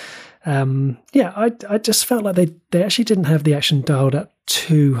 And I just felt like they actually didn't have the action dialed up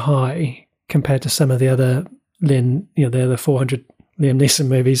too high compared to some of the other the other 400 Liam Neeson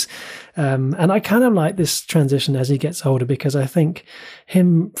movies. And I kind of like this transition as he gets older, because I think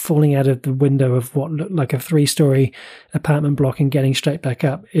him falling out of the window of what looked like a 3-story apartment block and getting straight back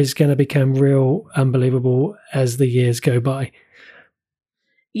up is going to become real unbelievable as the years go by.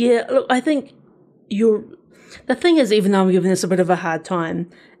 Yeah, look, I think the thing is, even though I'm giving this a bit of a hard time,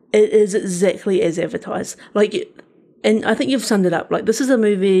 it is exactly as advertised. And I think you've summed it up. Like, this is a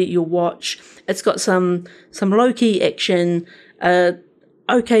movie you'll watch. It's got some low-key action,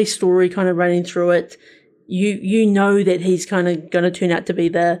 okay story kind of running through it. You know that he's kind of going to turn out to be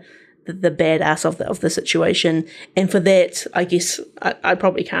the badass of the situation. And for that, I guess I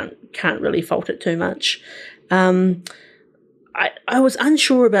probably can't really fault it too much. I was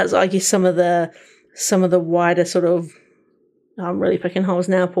unsure about, I guess, some of the wider sort of, I'm really picking holes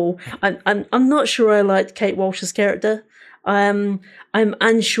now, Paul. I'm not sure I liked Kate Walsh's character. I'm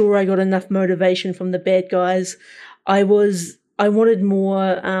unsure I got enough motivation from the bad guys. I wanted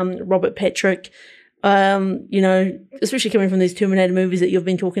more Robert Patrick. Especially coming from these Terminator movies that you've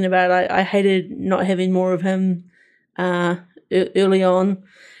been talking about. I hated not having more of him early on.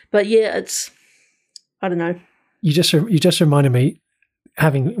 But yeah, I don't know. You just reminded me,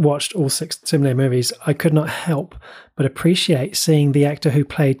 having watched all 6 Terminator movies, I could not help but appreciate seeing the actor who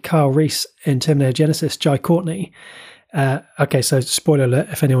played Kyle Reese in Terminator Genisys, Jai Courtney. Okay, so spoiler alert,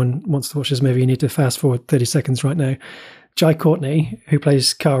 if anyone wants to watch this movie, you need to fast forward 30 seconds right now. Jai Courtney, who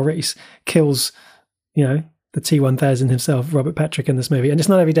plays Kyle Reese, kills, the T-1000 himself, Robert Patrick, in this movie. And it's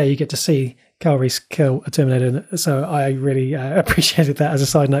not every day you get to see Kyle Reese kill a Terminator. So I really appreciated that as a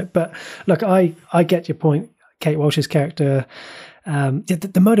side note. But look, I get your point. Kate Walsh's character,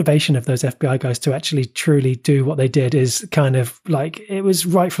 the motivation of those FBI guys to actually truly do what they did is kind of like, it was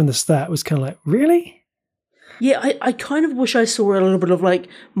right from the start. It was kind of like, really? Yeah, I kind of wish I saw a little bit of like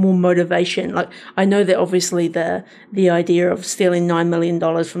more motivation. Like, I know that obviously the idea of stealing $9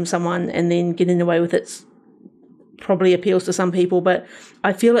 million from someone and then getting away with it probably appeals to some people, but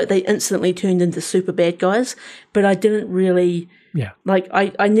I feel like they instantly turned into super bad guys, but I didn't really... Yeah. Like,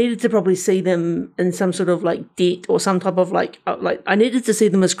 I needed to probably see them in some sort of like debt or some type of like I needed to see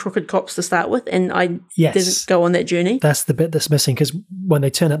them as crooked cops to start with, and I didn't go on that journey. That's the bit that's missing, because when they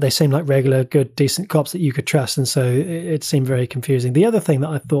turn up, they seem like regular, good, decent cops that you could trust, and so it seemed very confusing. The other thing that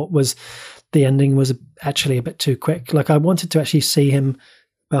I thought was the ending was actually a bit too quick. Like, I wanted to actually see him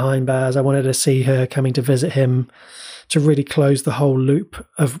behind bars. I wanted to see her coming to visit him to really close the whole loop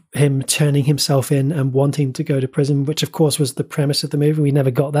of him turning himself in and wanting to go to prison, which of course was the premise of the movie. We never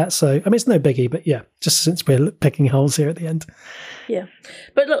got that. So, I mean, it's no biggie, but yeah, just since we're picking holes here at the end. Yeah.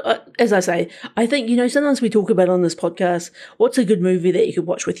 But look, as I say, I think, sometimes we talk about on this podcast, what's a good movie that you could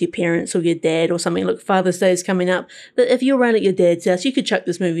watch with your parents or your dad or something. Look, Father's Day is coming up. That if you're around at your dad's house, you could chuck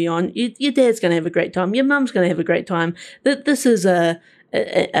this movie on. Your dad's going to have a great time. Your mum's going to have a great time. This is a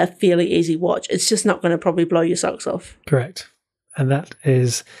fairly easy watch. It's just not going to probably blow your socks off. Correct. And that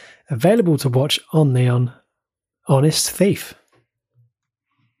is available to watch on Neon, Honest Thief.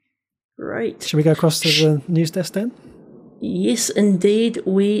 Right. Shall we go across to the news desk then? Yes, indeed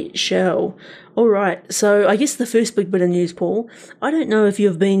we shall. All right, so I guess the first big bit of news, Paul, I don't know if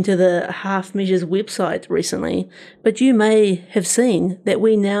you've been to the Half Measures website recently, but you may have seen that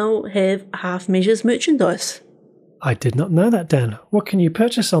we now have Half Measures merchandise. I did not know that, Dan. What can you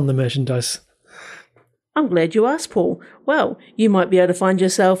purchase on the merchandise? I'm glad you asked, Paul. Well, you might be able to find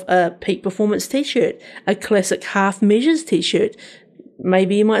yourself a Peak Performance t-shirt, a classic Half Measures t-shirt.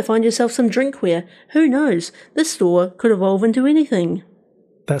 Maybe you might find yourself some drinkware. Who knows? This store could evolve into anything.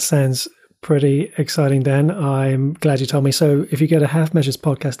 That sounds pretty exciting, Dan. I'm glad you told me. So if you go to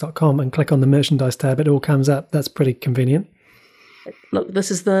halfmeasurespodcast.com and click on the merchandise tab, it all comes up. That's pretty convenient. Look, this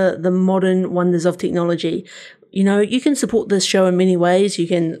is the modern wonders of technology. You can support this show in many ways. You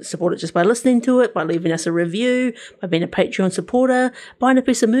can support it just by listening to it, by leaving us a review, by being a Patreon supporter, buying a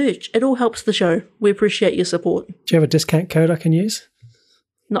piece of merch. It all helps the show. We appreciate your support. Do you have a discount code I can use?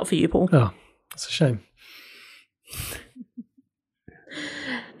 Not for you, Paul. Oh, that's a shame.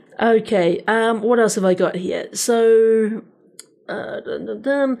 Okay, what else have I got here? So,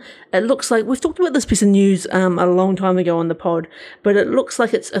 it looks like we've talked about this piece of news a long time ago on the pod, but it looks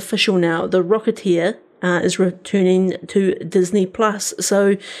like it's official now. The Rocketeer is returning to Disney Plus.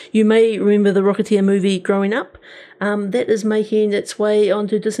 So you may remember the Rocketeer movie growing up. That is making its way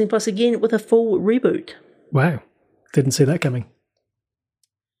onto Disney Plus again with a full reboot. Wow, didn't see that coming.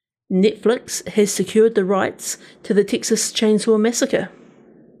 Netflix has secured the rights to the Texas Chainsaw Massacre.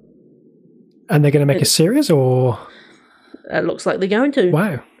 And they're going to make a series, or? It looks like they're going to.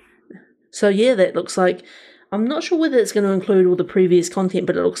 Wow. So yeah, that looks like, I'm not sure whether it's going to include all the previous content,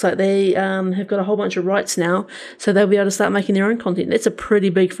 but it looks like they have got a whole bunch of rights now, so they'll be able to start making their own content. That's a pretty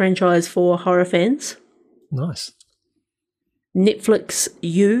big franchise for horror fans. Nice. Netflix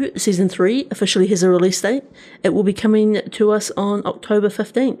You Season 3 officially has a release date. It will be coming to us on October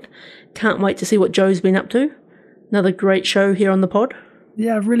 15th. Can't wait to see what Joe's been up to. Another great show here on the pod.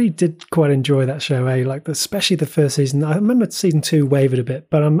 Yeah, I really did quite enjoy that show, especially the first season. I remember season 2 wavered a bit,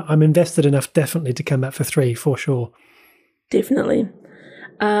 but I'm invested enough definitely to come back for 3 for sure. Definitely.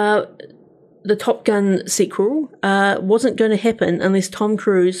 The Top Gun sequel wasn't going to happen unless Tom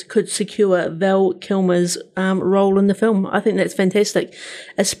Cruise could secure Val Kilmer's role in the film. I think that's fantastic,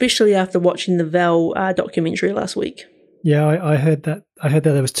 especially after watching the Val documentary last week. Yeah, I heard that. I heard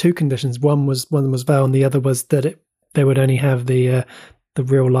that there was 2 conditions. One was Val, and the other was that they would only have the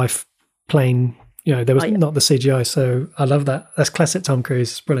real life plane. There was not the CGI. So I love that. That's classic Tom Cruise.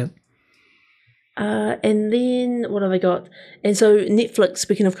 It's brilliant. And then what have I got? And so Netflix,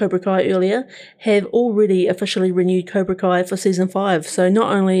 speaking of Cobra Kai earlier, have already officially renewed Cobra Kai for season 5. So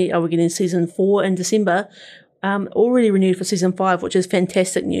not only are we getting season 4 in December, already renewed for season 5, which is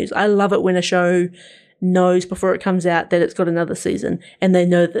fantastic news. I love it when a show knows before it comes out that it's got another season, and they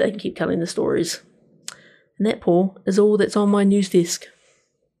know that they can keep telling the stories. And that, Paul, is all that's on my news desk.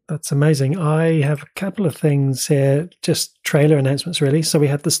 That's amazing. I have a couple of things here, just trailer announcements really. So we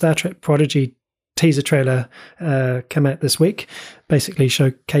had the Star Trek Prodigy teaser trailer come out this week, basically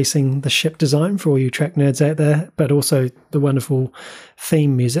showcasing the ship design for all you Trek nerds out there, but also the wonderful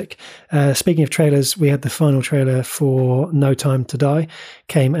theme music. Speaking of trailers, we had the final trailer for No Time to Die,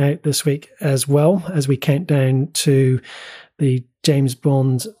 came out this week as well, as we count down to the James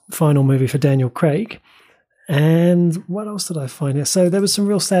Bond final movie for Daniel Craig. And what else did I find here? So there was some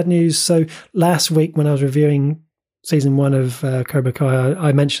real sad news. So last week when I was reviewing season 1 of Cobra Kai,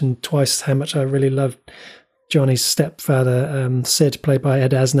 I mentioned twice how much I really loved Johnny's stepfather, Sid, played by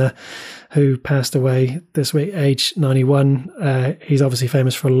Ed Asner, who passed away this week, age 91. He's obviously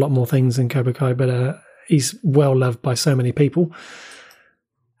famous for a lot more things than Cobra Kai, but he's well loved by so many people.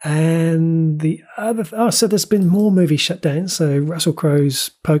 And the other, so there's been more movies shut down. So Russell Crowe's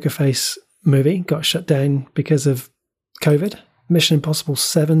Poker Face movie got shut down because of COVID. Mission Impossible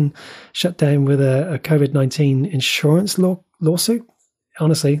 7 shut down with a COVID-19 insurance lawsuit.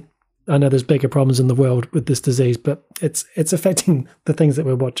 Honestly, I know there's bigger problems in the world with this disease, but it's affecting the things that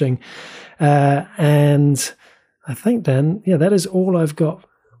we're watching. And I think, Dan, that is all I've got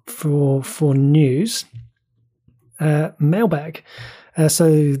for news. Mailbag.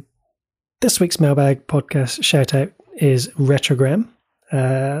 So this week's Mailbag podcast shout out is Retrogram.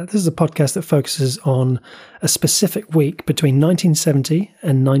 This is a podcast that focuses on a specific week between 1970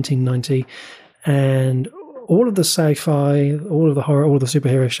 and 1990, and all of the sci-fi, all of the horror, all of the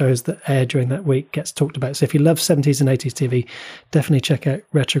superhero shows that aired during that week gets talked about. So if you love 70s and 80s TV, definitely check out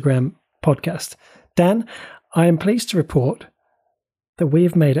Retrogram podcast. Dan, I am pleased to report that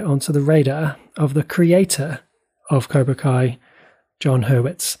we've made it onto the radar of the creator of Cobra Kai, John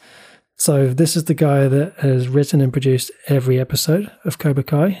Hurwitz. So this is the guy that has written and produced every episode of Cobra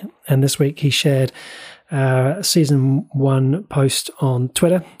Kai. And this week he shared season 1 post on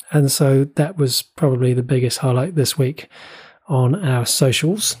Twitter. And so that was probably the biggest highlight this week on our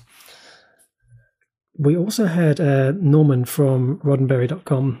socials. We also had Norman from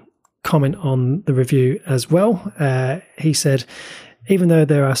roddenberry.com comment on the review as well. He said, even though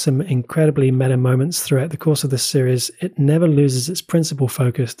there are some incredibly meta moments throughout the course of this series, it never loses its principal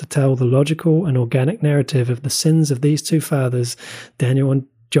focus to tell the logical and organic narrative of the sins of these two fathers, Daniel and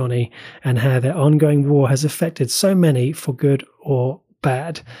Johnny, and how their ongoing war has affected so many for good or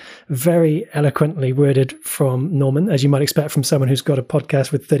bad. Very eloquently worded from Norman, as you might expect from someone who's got a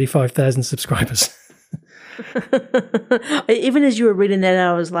podcast with 35,000 subscribers. Even as you were reading that,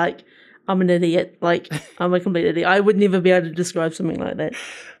 I was like, I'm an idiot. Like, I'm a complete idiot. I would never be able to describe something like that.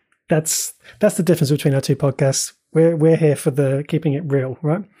 That's the difference between our two podcasts. We're here for the keeping it real,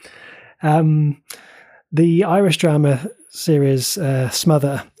 right? The Irish drama series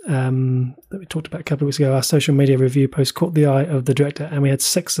Smother that we talked about a couple of weeks ago, our social media review post caught the eye of the director, and we had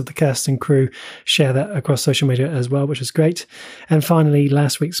 6 of the cast and crew share that across social media as well, which is great. And finally,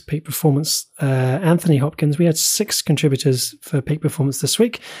 last week's peak performance, Anthony Hopkins. We had 6 contributors for peak performance this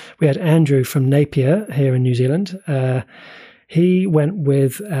week. We had Andrew from Napier here in New Zealand. He went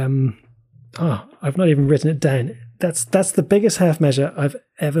with I've not even written it down. That's the biggest half measure I've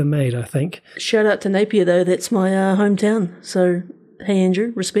ever made, I think. Shout out to Napier, though. That's my hometown. So, hey,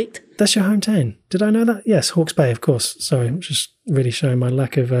 Andrew, respect. That's your hometown. Did I know that? Yes, Hawke's Bay, of course. Sorry, I'm just really showing my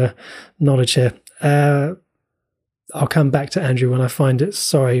lack of knowledge here. I'll come back to Andrew when I find it.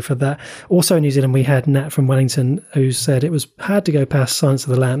 Sorry for that. Also in New Zealand, we had Nat from Wellington, who said it was hard to go past Silence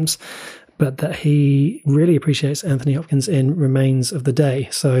of the Lambs, but that he really appreciates Anthony Hopkins in Remains of the Day.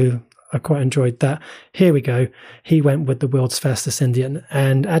 So I quite enjoyed that. Here we go. He went with The World's Fastest Indian.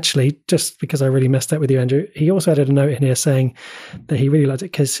 And actually, just because I really messed up with you, Andrew, he also added a note in here saying that he really liked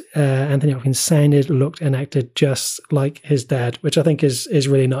it because Anthony Hopkins sounded, looked, and acted just like his dad, which I think is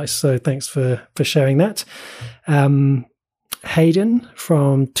really nice. So thanks for sharing that. Hayden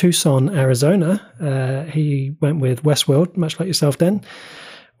from Tucson, Arizona, he went with Westworld, much like yourself, Dan.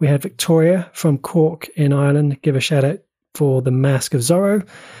 We had Victoria from Cork in Ireland give a shout out for The Mask of Zorro.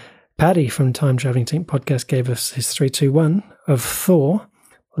 Paddy from Time Traveling Tink Podcast gave us his 3-2-1 of Thor,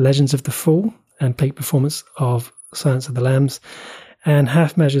 Legends of the Fall, and peak performance of Silence of the Lambs. And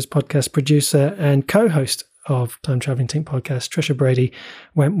Half Measures podcast producer and co-host of Time Traveling Tink Podcast, Trisha Brady,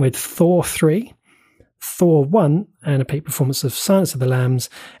 went with Thor 3, Thor 1, and a peak performance of Silence of the Lambs.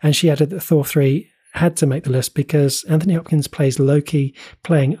 And she added that Thor 3 had to make the list because Anthony Hopkins plays Loki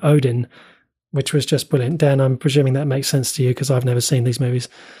playing Odin, which was just brilliant. Dan, I'm presuming that makes sense to you because I've never seen these movies.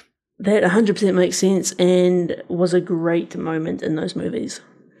 That 100% makes sense and was a great moment in those movies.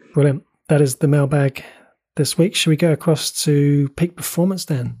 Brilliant. That is the mailbag this week. Should we go across to peak performance,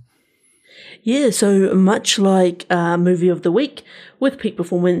 Dan? Yeah, so much like Movie of the Week, with peak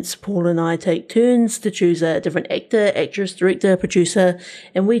performance, Paul and I take turns to choose a different actor, actress, director, producer,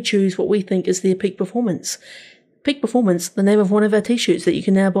 and we choose what we think is their peak performance. Peak performance, the name of one of our t-shirts that you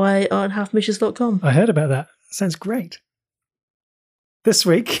can now buy on halfmeasures.com. I heard about that. Sounds great. This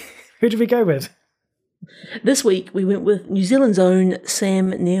week, who did we go with? This week, we went with New Zealand's own Sam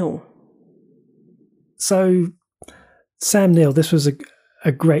Neill. So, Sam Neill, this was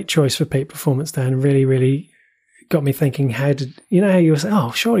a great choice for peak performance, Dan. Really, really got me thinking, how you were saying,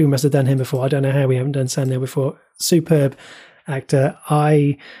 oh, surely we must have done him before. I don't know how we haven't done Sam Neill before. Superb actor.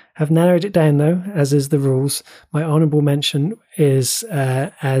 I have narrowed it down, though, as is the rules. My honourable mention is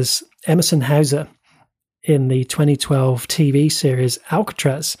as Emerson Hauser in the 2012 TV series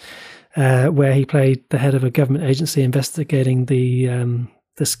Alcatraz, where he played the head of a government agency investigating the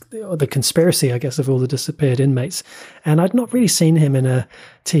conspiracy, I guess, of all the disappeared inmates. And I'd not really seen him in a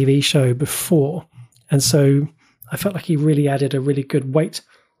TV show before. And so I felt like he really added a really good weight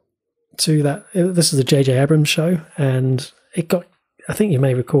to that. This is a J.J. Abrams show, and it got, I think you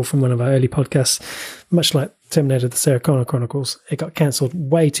may recall from one of our early podcasts, much like Terminator the Sarah Connor Chronicles. It got cancelled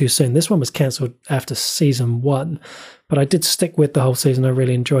way too soon. This one was cancelled after season 1, but I did stick with the whole season. I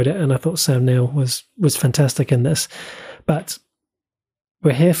really enjoyed it, and I thought Sam Neill was fantastic in this. But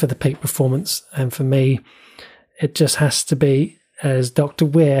we're here for the peak performance, and for me, it just has to be as Dr.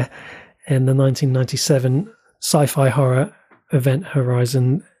 Weir in the 1997 sci-fi horror Event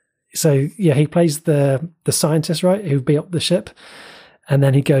Horizon. So yeah, he plays the scientist, right, who beat up the ship, and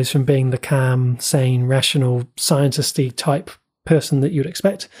then he goes from being the calm, sane, rational, scientisty type person that you'd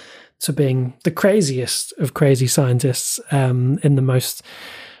expect to being the craziest of crazy scientists in the most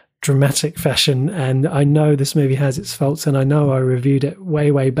dramatic fashion. And I know this movie has its faults, and I know I reviewed it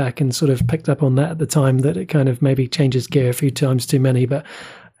way back and sort of picked up on that at the time, that it kind of maybe changes gear a few times too many, but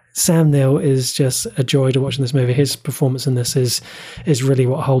Sam Neill is just a joy to watch in this movie. His performance in this is really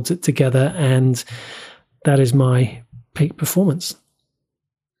what holds it together, and that is my peak performance.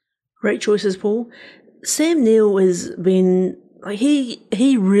 Great choices, Paul. Sam Neill has been, like,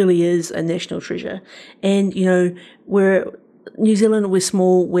 he really is a national treasure. And, you know, we're New Zealand, we're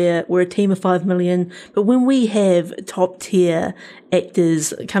small, we're a team of 5 million, but when we have top tier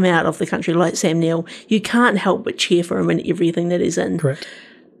actors come out of the country like Sam Neill, you can't help but cheer for him in everything that he's in. Correct.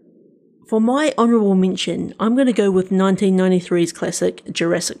 For my honourable mention, I'm going to go with 1993's classic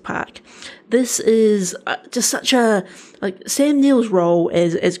Jurassic Park. This is just such a, like, Sam Neill's role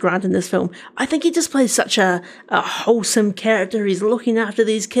as Grant in this film. I think he just plays such a wholesome character. He's looking after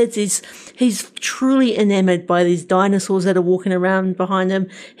these kids. He's truly enamoured by these dinosaurs that are walking around behind him.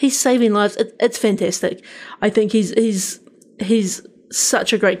 He's saving lives. It's fantastic. I think he's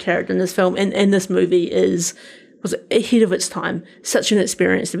such a great character in this film, and this movie was ahead of its time. Such an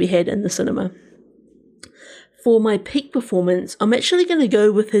experience to be had in the cinema. For my peak performance, I'm actually going to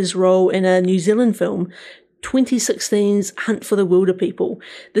go with his role in a New Zealand film, 2016's Hunt for the Wilderpeople.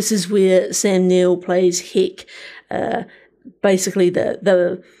 This is where Sam Neill plays Heck, basically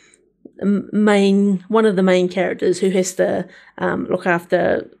the one of the main characters who has to look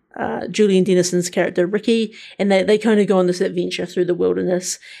after Julian Dennison's character Ricky, and they kind of go on this adventure through the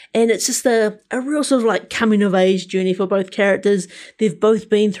wilderness, and it's just a real sort of like coming of age journey for both characters. They've both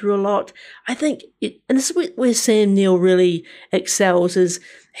been through a lot. I think and this is where Sam Neill really excels, is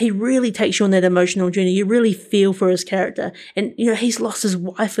he really takes you on that emotional journey. You really feel for his character, and you know, he's lost his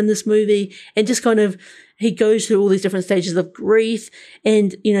wife in this movie, and just kind of he goes through all these different stages of grief,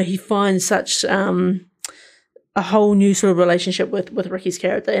 and you know, he finds such a whole new sort of relationship with Ricky's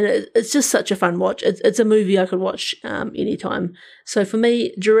character, and it's just such a fun watch. It's a movie I could watch anytime. So for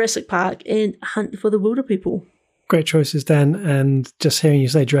me, Jurassic Park and Hunt for the Wilderpeople. Great choices, Dan. And just hearing you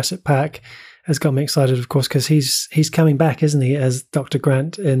say Jurassic Park has got me excited, of course, because he's coming back, isn't he, as Dr.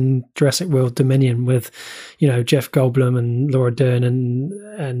 Grant in Jurassic World Dominion with, you know, Jeff Goldblum and Laura Dern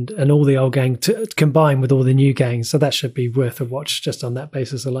and all the old gang to combine with all the new gangs. So that should be worth a watch just on that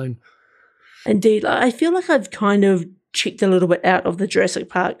basis alone. Indeed. I feel like I've kind of checked a little bit out of the Jurassic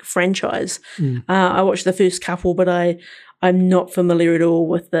Park franchise. I watched the first couple, but I'm not familiar at all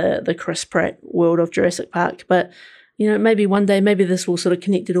with the Chris Pratt world of Jurassic Park. But, you know, maybe one day, maybe this will sort of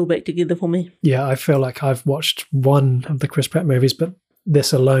connect it all back together for me. Yeah, I feel like I've watched one of the Chris Pratt movies, but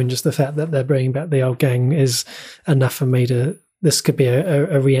this alone, just the fact that they're bringing back the old gang is enough for me this could be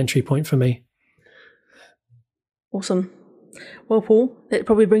a re-entry point for me. Awesome. Well, Paul, that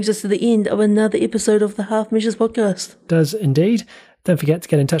probably brings us to the end of another episode of the Half Measures podcast. Does indeed. Don't forget to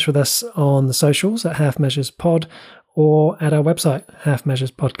get in touch with us on the socials at Half Measures Pod or at our website,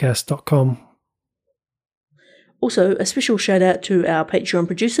 halfmeasurespodcast.com. Also, a special shout out to our Patreon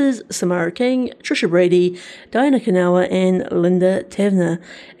producers, Samara King, Trisha Brady, Diana Kanawa, and Linda Tavner.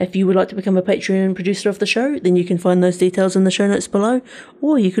 If you would like to become a Patreon producer of the show, then you can find those details in the show notes below,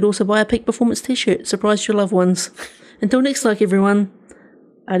 or you could also buy a Peak Performance t-shirt. Surprise your loved ones. Until next time, everyone.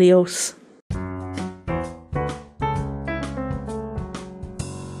 Adios.